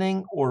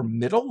beginning or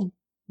middle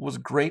was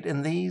great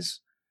in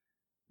these,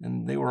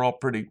 and they were all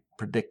pretty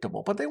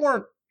predictable, but they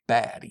weren't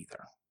bad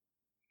either.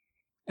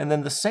 And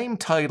then the same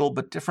title,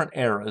 but different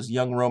eras,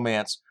 Young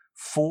Romance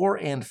 4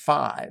 and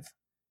 5,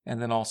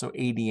 and then also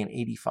 80 and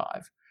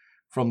 85,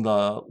 from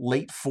the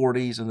late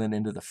 40s and then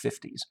into the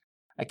 50s.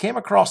 I came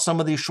across some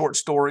of these short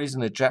stories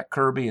in a Jack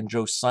Kirby and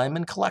Joe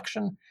Simon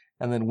collection,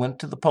 and then went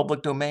to the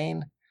public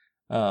domain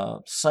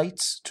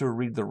sites to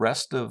read the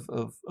rest of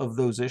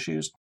those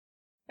issues.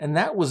 And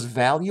that was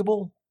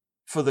valuable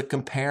for the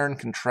compare and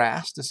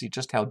contrast to see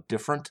just how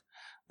different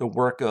the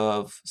work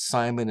of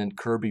Simon and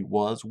Kirby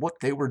was, what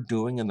they were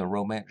doing in the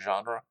romance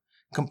genre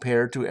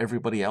compared to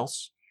everybody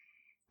else.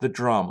 The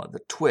drama,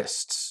 the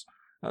twists,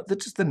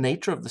 just the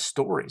nature of the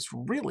story is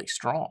really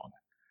strong.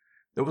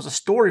 There was a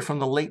story from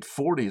the late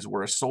 40s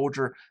where a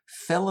soldier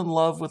fell in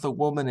love with a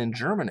woman in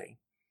Germany,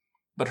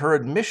 but her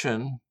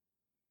admission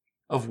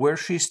of where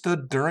she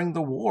stood during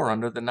the war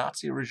under the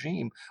Nazi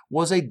regime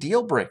was a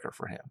deal breaker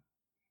for him.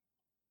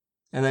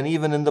 And then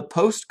even in the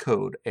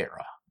post-code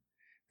era,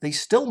 they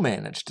still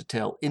managed to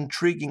tell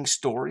intriguing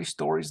stories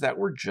that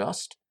were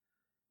just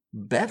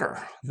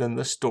better than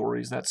the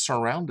stories that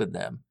surrounded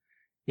them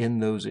in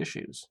those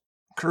issues.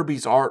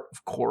 Kirby's art,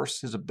 of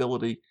course, his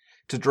ability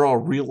to draw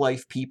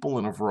real-life people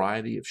in a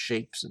variety of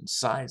shapes and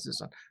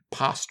sizes and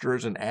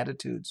postures and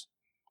attitudes.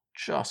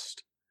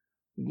 Just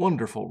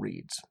wonderful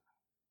reads.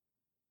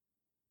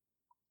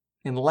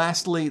 And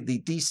lastly,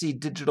 the DC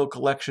Digital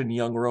Collection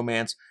Young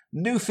Romance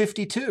New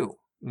 52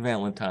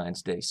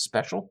 Valentine's Day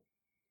Special.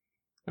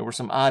 There were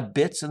some odd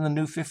bits in the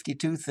New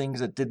 52,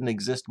 things that didn't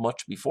exist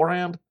much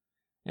beforehand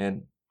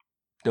and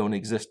don't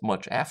exist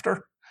much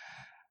after.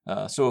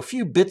 So a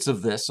few bits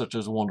of this, such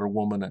as Wonder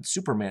Woman and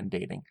Superman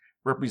dating,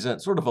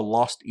 represent sort of a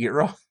lost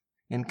era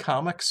in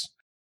comics,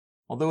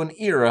 although an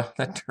era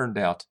that turned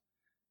out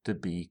to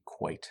be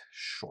quite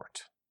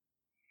short.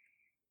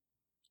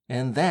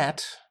 And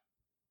that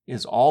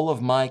is all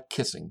of my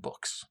kissing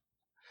books.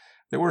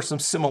 There were some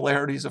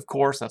similarities, of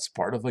course. That's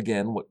part of,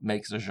 again, what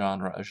makes a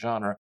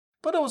genre,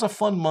 but it was a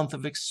fun month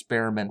of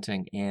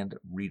experimenting and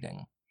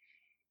reading.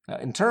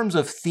 In terms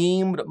of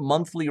themed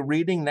monthly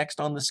reading, next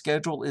on the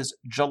schedule is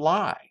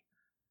July,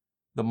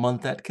 the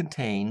month that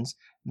contains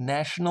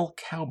National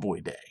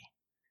Cowboy Day,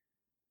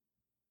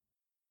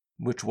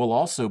 which will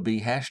also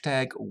be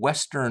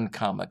 #Western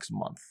Comics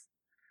Month,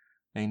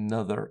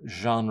 another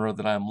genre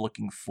that I'm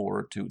looking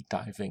forward to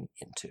diving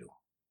into.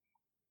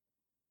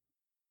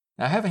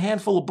 Now, I have a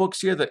handful of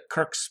books here that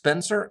Kirk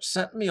Spencer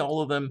sent me,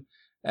 all of them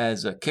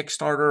as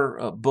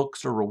Kickstarter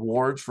books or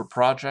rewards for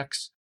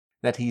projects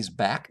that he's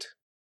backed,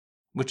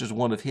 which is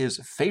one of his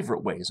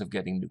favorite ways of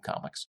getting new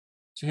comics.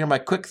 So here are my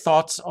quick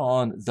thoughts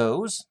on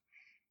those.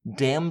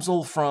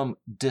 Damsel from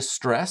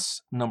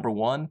Distress,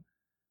 #1,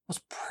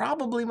 was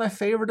probably my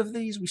favorite of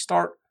these. We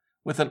start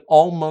with an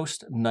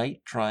almost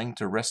knight trying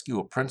to rescue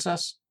a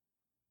princess,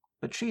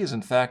 but she is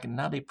in fact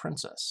not a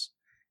princess,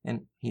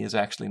 and he is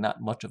actually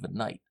not much of a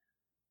knight.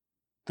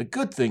 The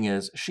good thing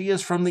is, she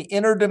is from the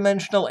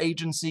interdimensional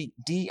agency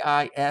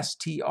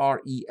DISTRESS,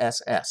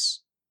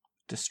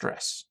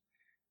 Distress,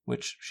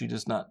 which she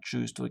does not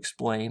choose to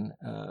explain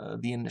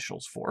the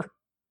initials for,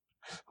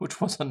 which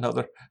was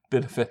another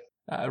bit of it.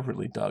 I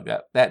really dug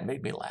that. That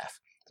made me laugh.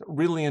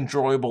 Really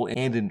enjoyable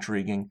and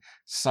intriguing.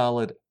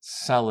 Solid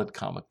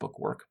comic book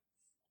work.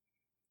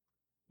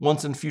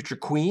 Once and Future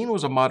Queen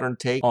was a modern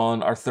take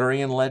on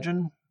Arthurian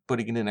legend,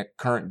 putting it in a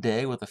current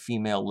day with a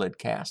female-led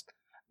cast.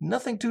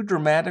 Nothing too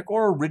dramatic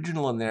or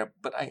original in there,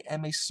 but I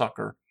am a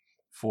sucker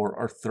for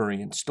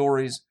Arthurian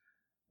stories,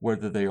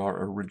 whether they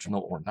are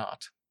original or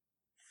not.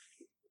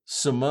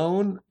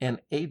 Simone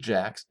and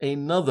Ajax,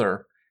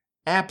 another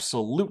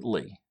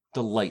absolutely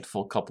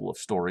delightful couple of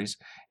stories.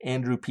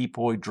 Andrew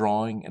Peapoy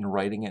drawing and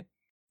writing it.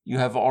 You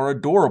have our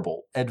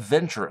adorable,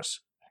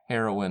 adventurous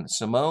heroine,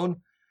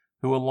 Simone,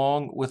 who,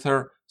 along with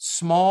her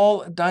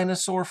small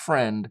dinosaur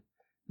friend,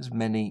 has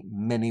many,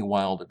 many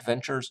wild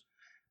adventures.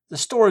 The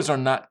stories are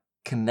not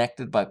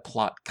connected by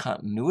plot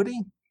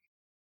continuity.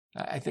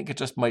 I think it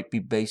just might be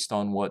based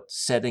on what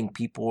setting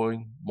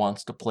Peapoy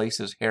wants to place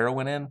his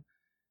heroine in,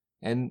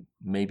 and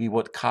maybe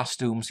what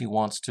costumes he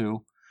wants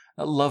to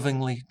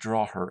lovingly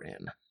draw her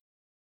in.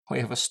 We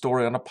have a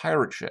story on a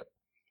pirate ship,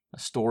 a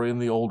story in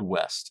the Old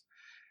West.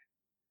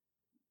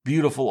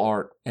 Beautiful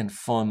art and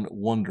fun,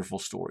 wonderful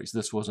stories.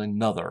 This was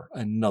another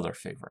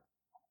favorite.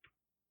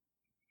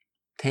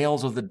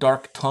 Tales of the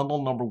Dark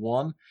Tunnel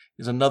 #1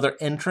 is another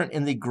entrant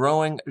in the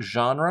growing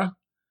genre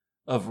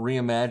of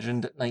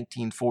reimagined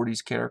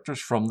 1940s characters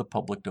from the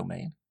public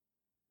domain.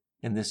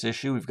 In this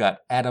issue, we've got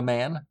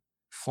Adaman,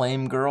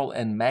 Flame Girl,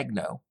 and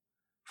Magno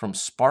from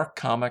Spark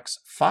Comics,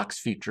 Fox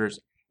Features,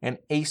 and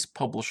Ace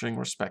Publishing,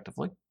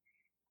 respectively.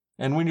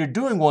 And when you're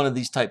doing one of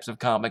these types of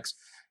comics,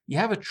 you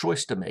have a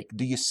choice to make.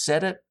 Do you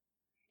set it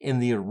in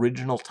the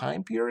original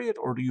time period,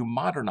 or do you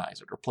modernize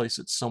it or place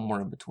it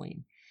somewhere in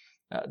between?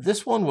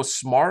 This one was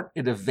smart.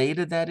 It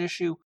evaded that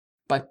issue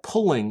by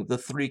pulling the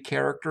three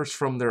characters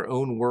from their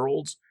own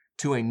worlds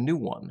to a new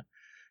one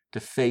to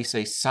face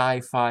a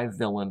sci-fi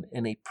villain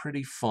in a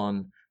pretty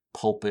fun,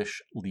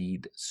 pulpish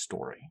lead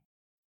story.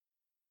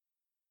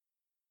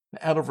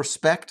 Out of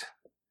respect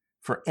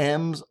for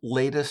M's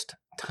latest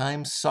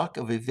time suck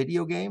of a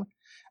video game,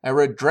 I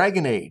read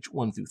Dragon Age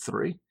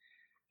 1-3.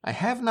 I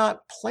have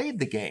not played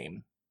the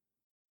game.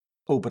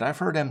 Oh, but I've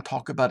heard M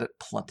talk about it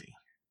plenty.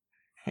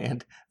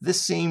 And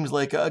this seems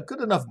like a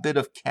good enough bit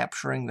of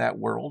capturing that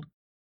world.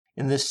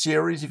 In this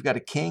series, you've got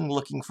a king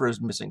looking for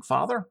his missing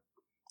father.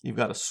 You've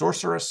got a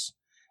sorceress,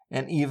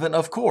 and even,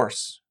 of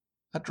course,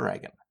 a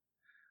dragon.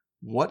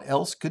 What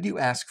else could you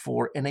ask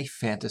for in a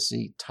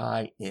fantasy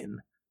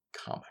tie-in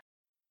comic?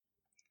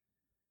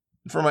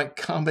 For my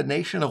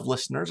combination of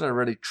listeners, I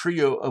read a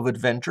trio of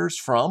adventures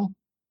from,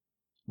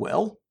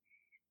 well,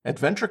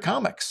 Adventure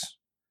Comics,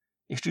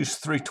 issues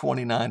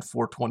 329,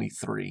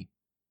 423,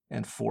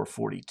 and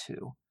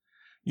 442.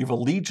 You have a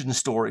Legion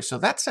story, so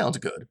that sounds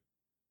good,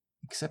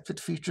 except it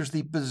features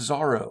the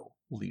Bizarro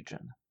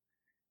Legion.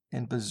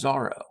 And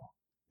Bizarro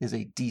is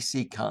a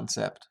DC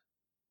concept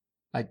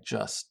I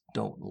just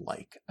don't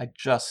like. I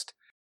just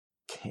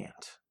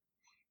can't.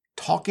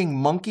 Talking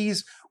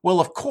monkeys?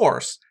 Well, of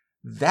course,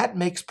 that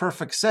makes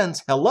perfect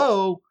sense.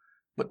 Hello,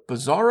 but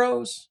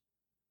Bizarros?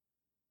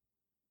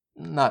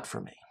 Not for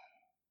me.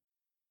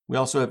 We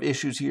also have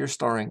issues here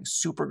starring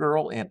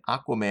Supergirl and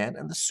Aquaman,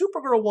 and the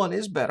Supergirl one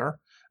is better,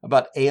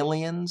 about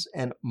aliens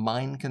and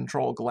mind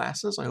control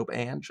glasses. I hope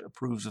Ange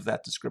approves of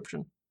that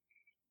description.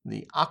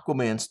 The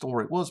Aquaman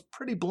story was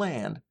pretty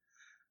bland,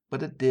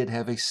 but it did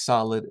have a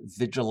solid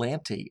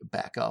vigilante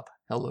backup.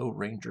 Hello,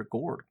 Ranger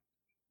Gord.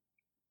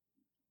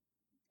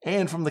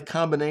 And from the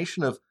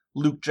combination of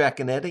Luke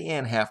Giaconetti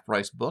and Half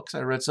Price Books, I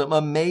read some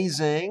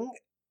amazing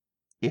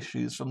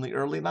issues from the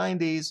early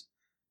 90s.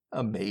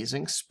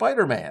 Amazing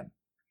Spider-Man,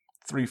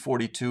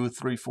 342,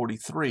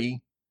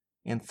 343,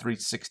 and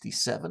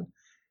 367.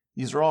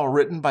 These are all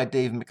written by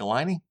Dave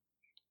Michelinie.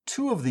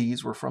 Two of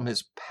these were from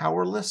his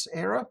Powerless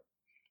era,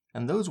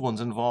 and those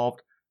ones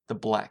involved the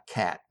Black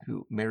Cat,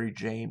 who Mary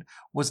Jane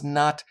was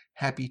not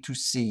happy to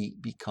see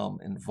become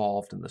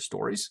involved in the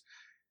stories.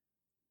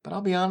 But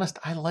I'll be honest,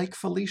 I like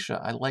Felicia.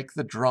 I like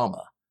the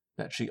drama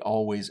that she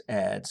always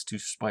adds to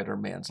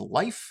Spider-Man's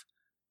life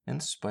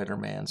and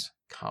Spider-Man's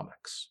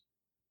comics.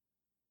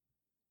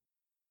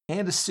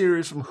 And a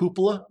series from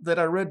Hoopla that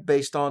I read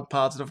based on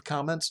positive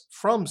comments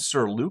from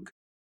Sir Luke,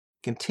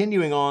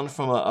 continuing on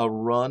from a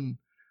run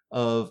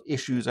of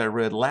issues I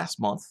read last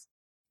month.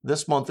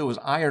 This month it was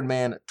Iron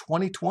Man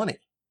 2020,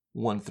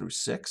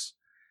 1-6,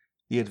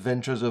 The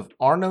Adventures of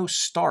Arno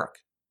Stark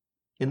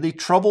in the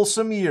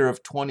troublesome year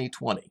of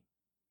 2020.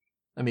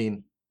 I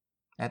mean,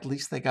 at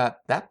least they got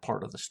that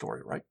part of the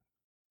story right.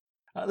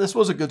 This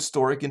was a good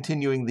story,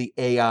 continuing the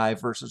AI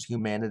versus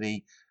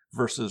humanity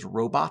versus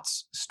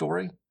robots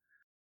story.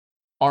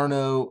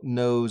 Arno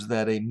knows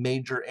that a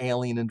major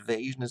alien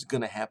invasion is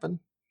going to happen,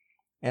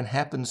 and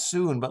happen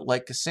soon, but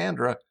like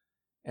Cassandra,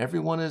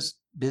 everyone is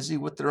busy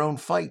with their own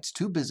fights,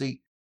 too busy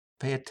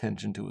to pay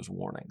attention to his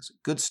warnings.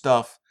 Good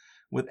stuff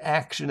with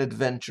action,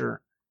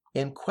 adventure,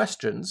 and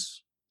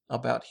questions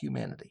about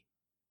humanity.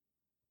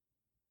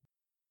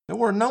 There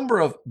were a number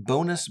of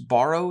bonus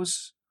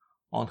borrows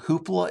on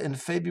Hoopla in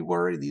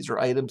February. These are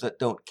items that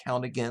don't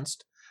count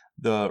against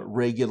the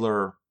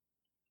regular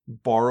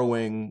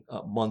borrowing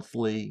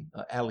monthly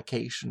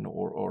allocation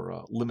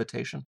or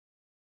limitation.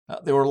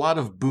 There were a lot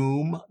of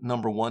Boom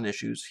 #1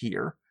 issues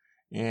here,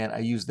 and I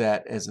used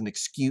that as an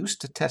excuse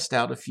to test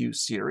out a few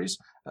series,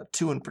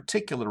 two in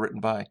particular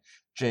written by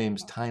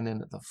James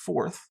Tynion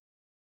IV.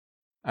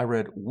 I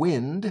read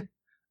Wind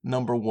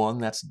 #1,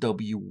 that's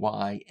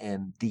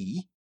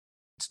WYND,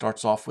 It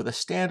starts off with a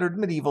standard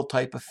medieval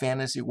type of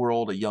fantasy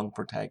world, a young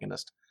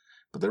protagonist,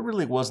 but there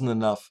really wasn't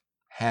enough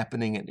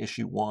happening in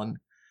issue 1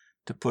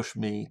 to push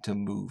me to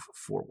move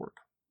forward.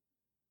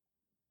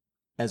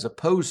 As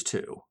opposed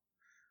to,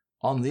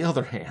 on the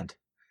other hand,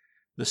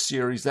 the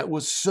series that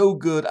was so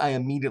good I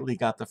immediately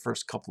got the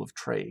first couple of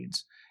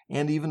trades,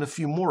 and even a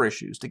few more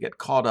issues to get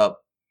caught up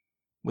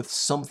with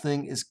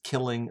Something is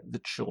Killing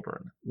the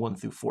Children, 1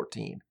 through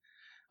 14.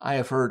 I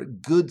have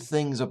heard good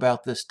things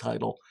about this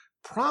title,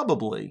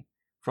 probably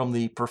from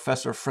the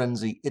Professor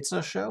Frenzy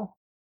Itza show.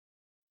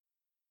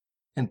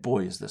 And boy,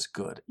 is this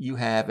good. You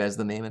have, as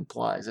the name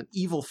implies, an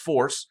evil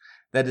force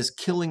that is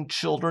killing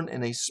children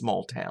in a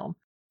small town,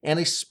 and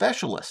a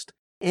specialist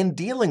in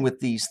dealing with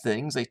these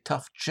things, a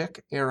tough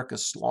chick, Erica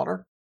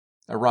Slaughter,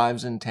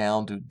 arrives in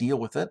town to deal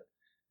with it.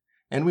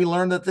 And we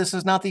learn that this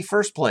is not the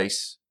first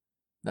place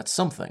that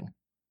something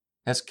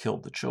has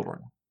killed the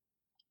children.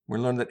 We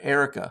learn that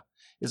Erica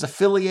is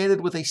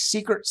affiliated with a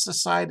secret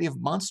society of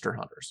monster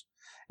hunters.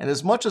 And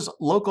as much as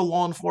local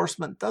law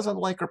enforcement doesn't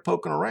like her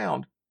poking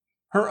around,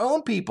 her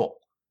own people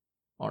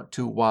aren't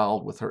too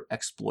wild with her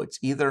exploits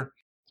either.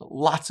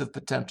 Lots of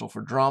potential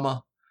for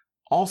drama.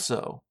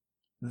 Also,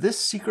 this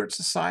secret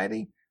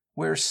society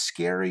wears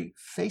scary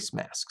face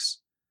masks.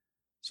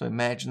 So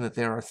imagine that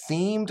there are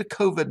themed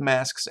COVID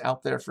masks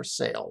out there for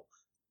sale.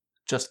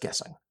 Just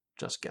guessing.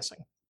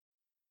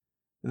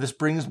 This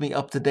brings me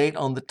up to date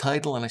on the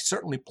title, and I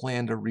certainly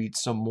plan to read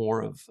some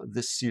more of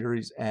this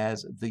series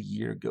as the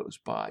year goes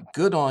by.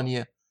 Good on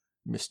you,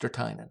 Mr.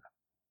 Tynan.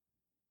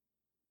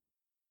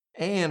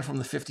 And from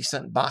the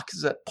 50-cent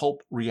boxes at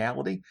Pulp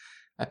Reality,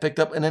 I picked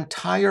up an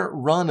entire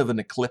run of an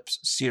Eclipse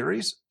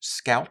series,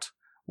 Scout,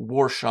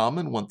 War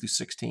Shaman 1 through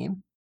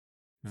 16.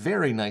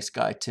 Very nice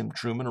guy Tim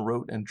Truman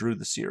wrote and drew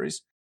the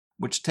series,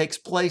 which takes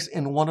place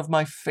in one of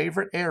my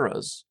favorite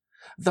eras,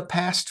 the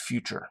past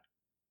future.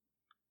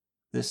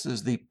 This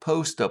is the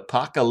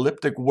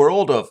post-apocalyptic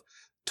world of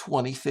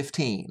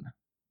 2015.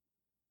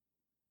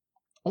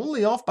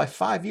 Only off by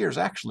 5 years,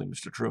 actually,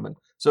 Mr. Truman.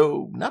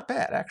 So not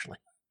bad, actually.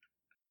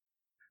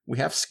 We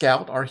have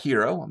Scout, our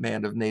hero, a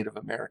man of Native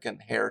American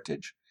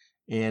heritage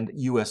and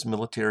U.S.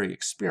 military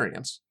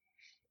experience,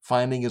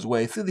 finding his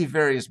way through the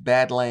various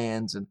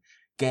badlands and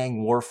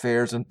gang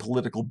warfares and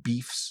political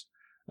beefs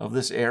of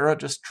this era,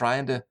 just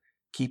trying to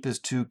keep his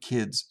 2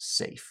 kids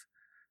safe.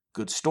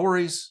 Good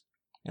stories,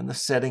 and the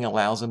setting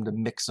allows him to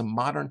mix some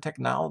modern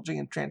technology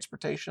and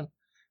transportation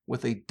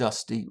with a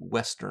dusty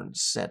Western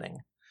setting,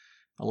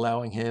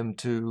 allowing him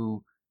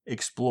to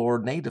explore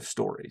native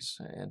stories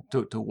and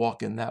to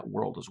walk in that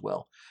world as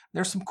well.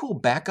 There's some cool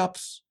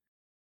backups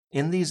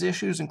in these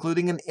issues,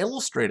 including an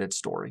illustrated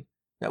story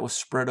that was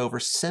spread over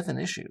 7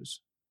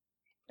 issues.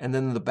 And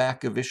then in the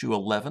back of issue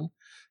 11,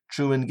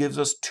 Truman gives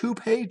us 2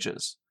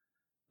 pages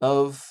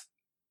of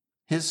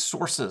his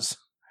sources,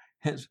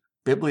 his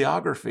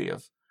bibliography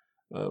of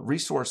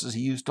resources he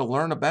used to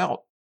learn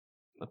about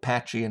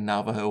Apache and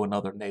Navajo and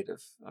other native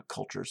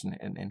cultures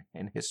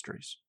and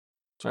histories.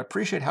 So I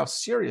appreciate how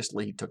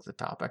seriously he took the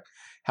topic,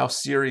 how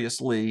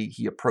seriously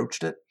he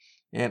approached it,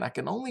 and I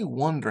can only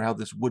wonder how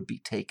this would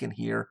be taken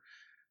here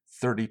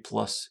 30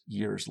 plus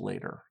years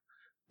later.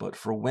 But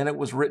for when it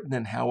was written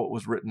and how it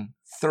was written,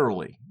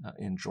 thoroughly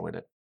enjoyed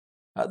it.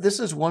 This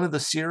is one of the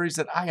series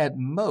that I had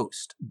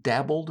most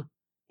dabbled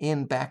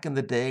in back in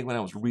the day when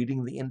I was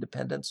reading The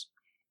Independents,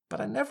 but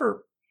I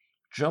never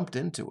jumped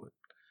into it.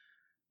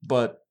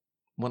 But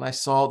when I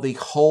saw the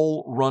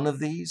whole run of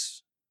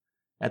these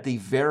at the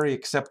very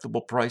acceptable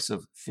price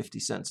of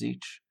 50 cents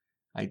each,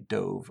 I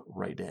dove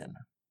right in.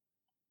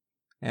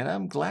 And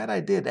I'm glad I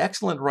did.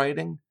 Excellent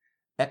writing,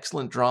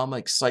 excellent drama,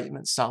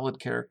 excitement, solid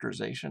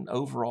characterization.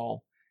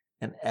 Overall,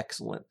 an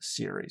excellent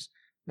series.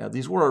 Now,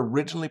 these were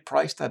originally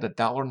priced at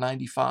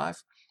 $1.95,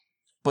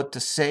 but to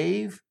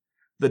save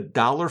the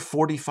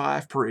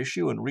 $1.45 per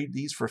issue and read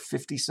these for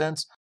 50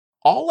 cents,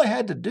 all I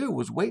had to do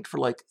was wait for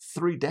like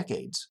 3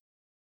 decades.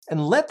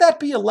 And let that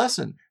be a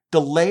lesson.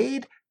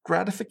 Delayed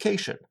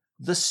gratification,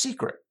 the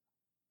secret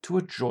to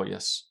a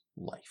joyous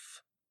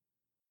life.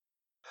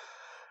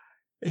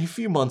 A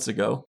few months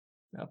ago,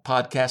 a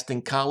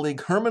podcasting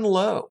colleague Herman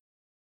Lowe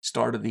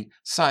started the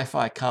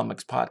sci-fi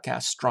comics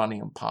podcast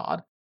Strontium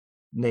Pod,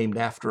 named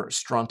after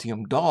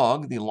Strontium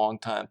Dog, the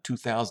longtime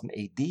 2000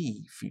 AD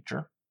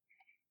feature.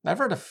 I've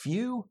read a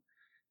few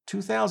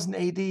 2000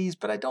 ADs,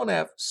 but I don't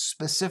have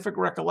specific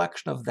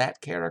recollection of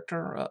that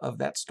character, of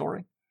that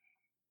story.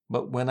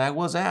 But when I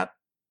was at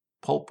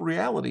Pulp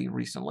Reality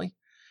recently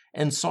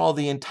and saw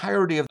the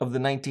entirety of the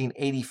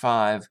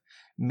 1985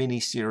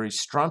 miniseries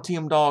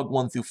Strontium Dog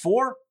 1 through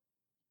 4,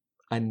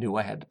 I knew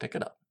I had to pick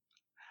it up.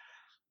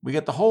 We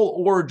get the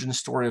whole origin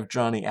story of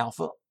Johnny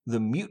Alpha,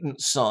 the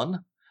mutant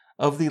son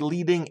of the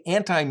leading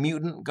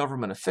anti-mutant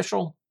government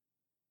official,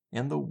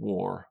 and the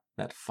war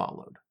that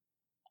followed,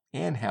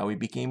 and how he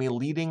became a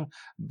leading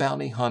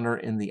bounty hunter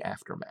in the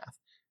aftermath.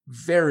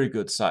 Very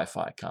good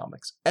sci-fi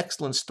comics.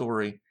 Excellent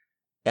story,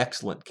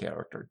 excellent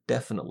character.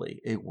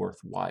 Definitely a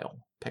worthwhile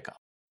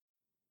pickup.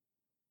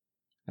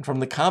 And from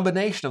the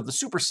combination of the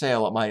super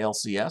sale at my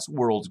LCS,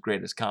 World's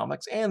Greatest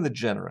Comics, and the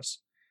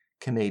generous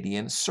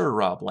Canadian Sir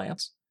Rob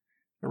Lance,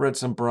 I read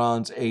some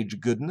Bronze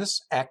Age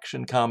goodness,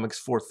 Action Comics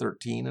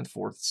 413 and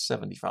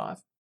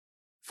 475.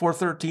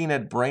 413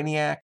 had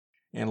Brainiac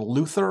and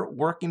Luthor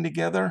working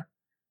together,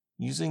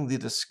 using the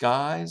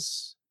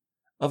disguise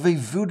of a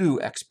voodoo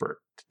expert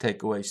to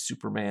take away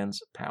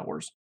Superman's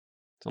powers.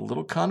 It's a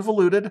little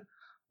convoluted,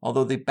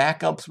 although the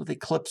backups with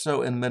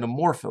Eclipso and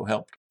Metamorpho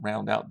helped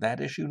round out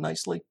that issue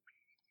nicely.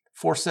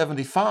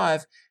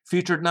 475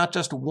 featured not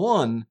just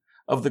one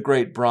of the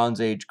great Bronze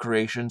Age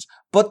creations,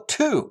 but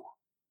two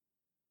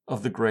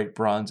of the great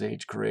Bronze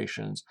Age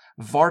creations,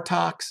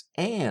 Vartox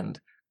and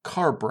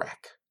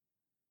Carbrak.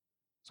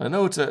 So I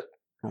know it's a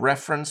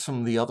reference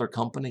from the other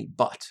company,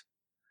 but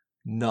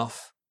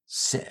enough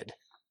said.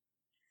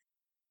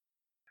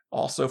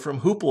 Also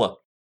from Hoopla,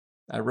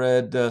 I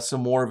read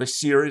some more of a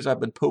series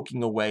I've been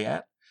poking away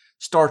at,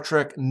 Star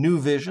Trek New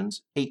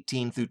Visions,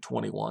 18 through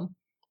 21.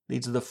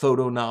 These are the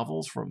photo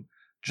novels from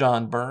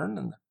John Byrne,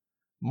 and the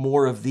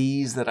more of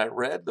these that I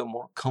read, the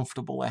more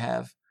comfortable I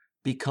have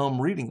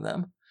become reading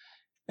them.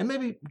 And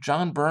maybe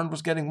John Byrne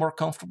was getting more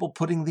comfortable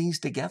putting these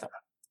together.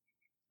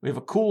 We have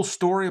a cool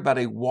story about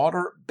a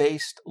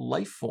water-based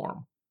life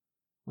form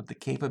with the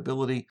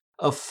capability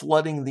of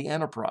flooding the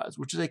Enterprise,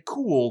 which is a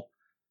cool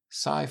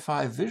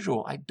sci-fi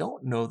visual I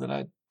don't know that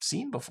I'd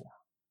seen before.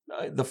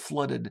 The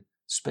flooded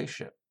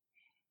spaceship.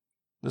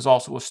 There's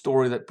also a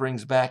story that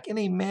brings back, in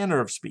a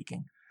manner of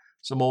speaking,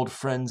 some old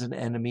friends and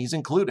enemies,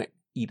 including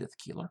Edith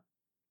Keeler.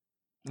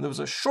 And there was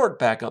a short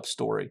backup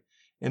story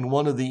in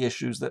one of the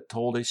issues that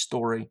told a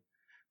story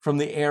from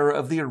the era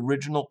of the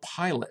original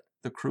pilot,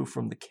 The Crew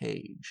from the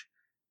Cage.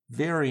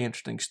 Very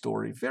interesting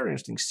story, very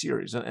interesting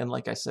series. And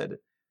like I said,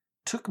 it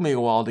took me a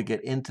while to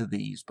get into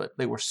these, but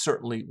they were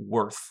certainly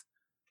worth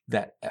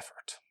that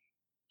effort.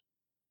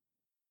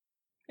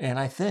 And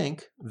I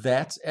think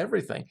that's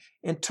everything.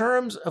 In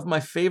terms of my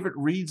favorite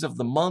reads of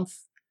the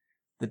month,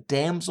 The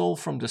Damsel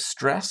from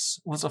Distress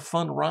was a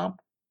fun romp.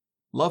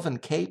 Love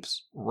and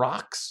Capes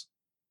rocks.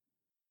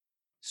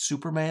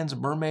 Superman's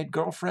Mermaid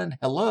Girlfriend,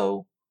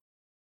 hello.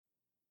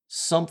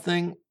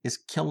 Something is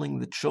Killing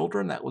the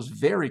Children, that was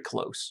very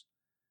close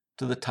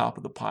to the top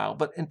of the pile.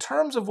 But in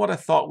terms of what I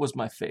thought was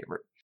my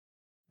favorite,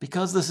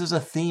 because this is a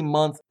theme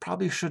month,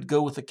 probably should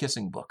go with The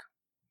Kissing Book.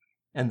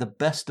 And the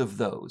best of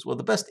those, well,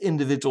 the best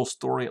individual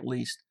story at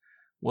least,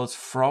 was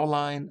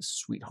Fraulein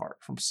Sweetheart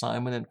from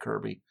Simon and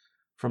Kirby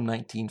from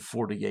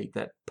 1948,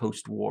 that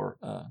post-war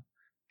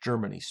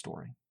Germany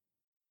story.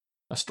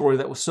 A story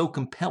that was so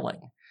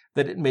compelling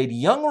that it made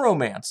Young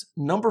Romance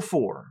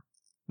 #4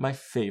 my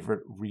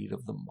favorite read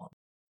of the month.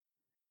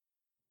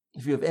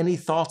 If you have any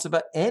thoughts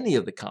about any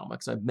of the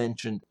comics I've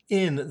mentioned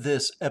in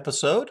this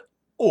episode,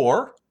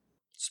 or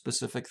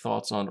specific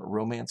thoughts on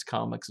romance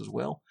comics as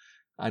well,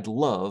 I'd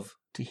love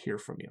to hear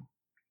from you.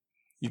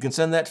 You can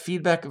send that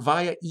feedback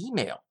via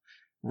email,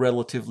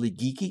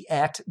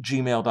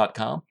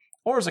 relativelygeeky@gmail.com,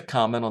 or as a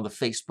comment on the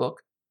Facebook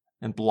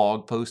and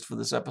blog post for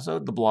this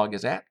episode. The blog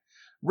is at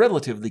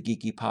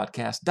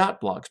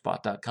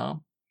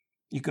relativelygeekypodcast.blogspot.com.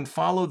 You can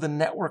follow the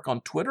network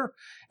on Twitter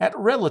at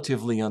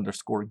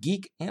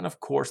relatively_geek, and of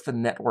course the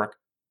network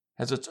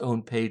has its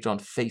own page on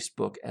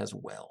Facebook as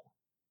well.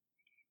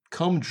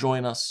 Come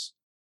join us.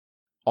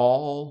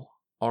 All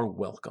are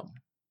welcome.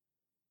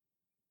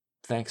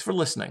 Thanks for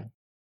listening,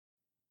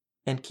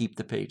 and keep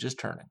the pages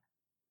turning.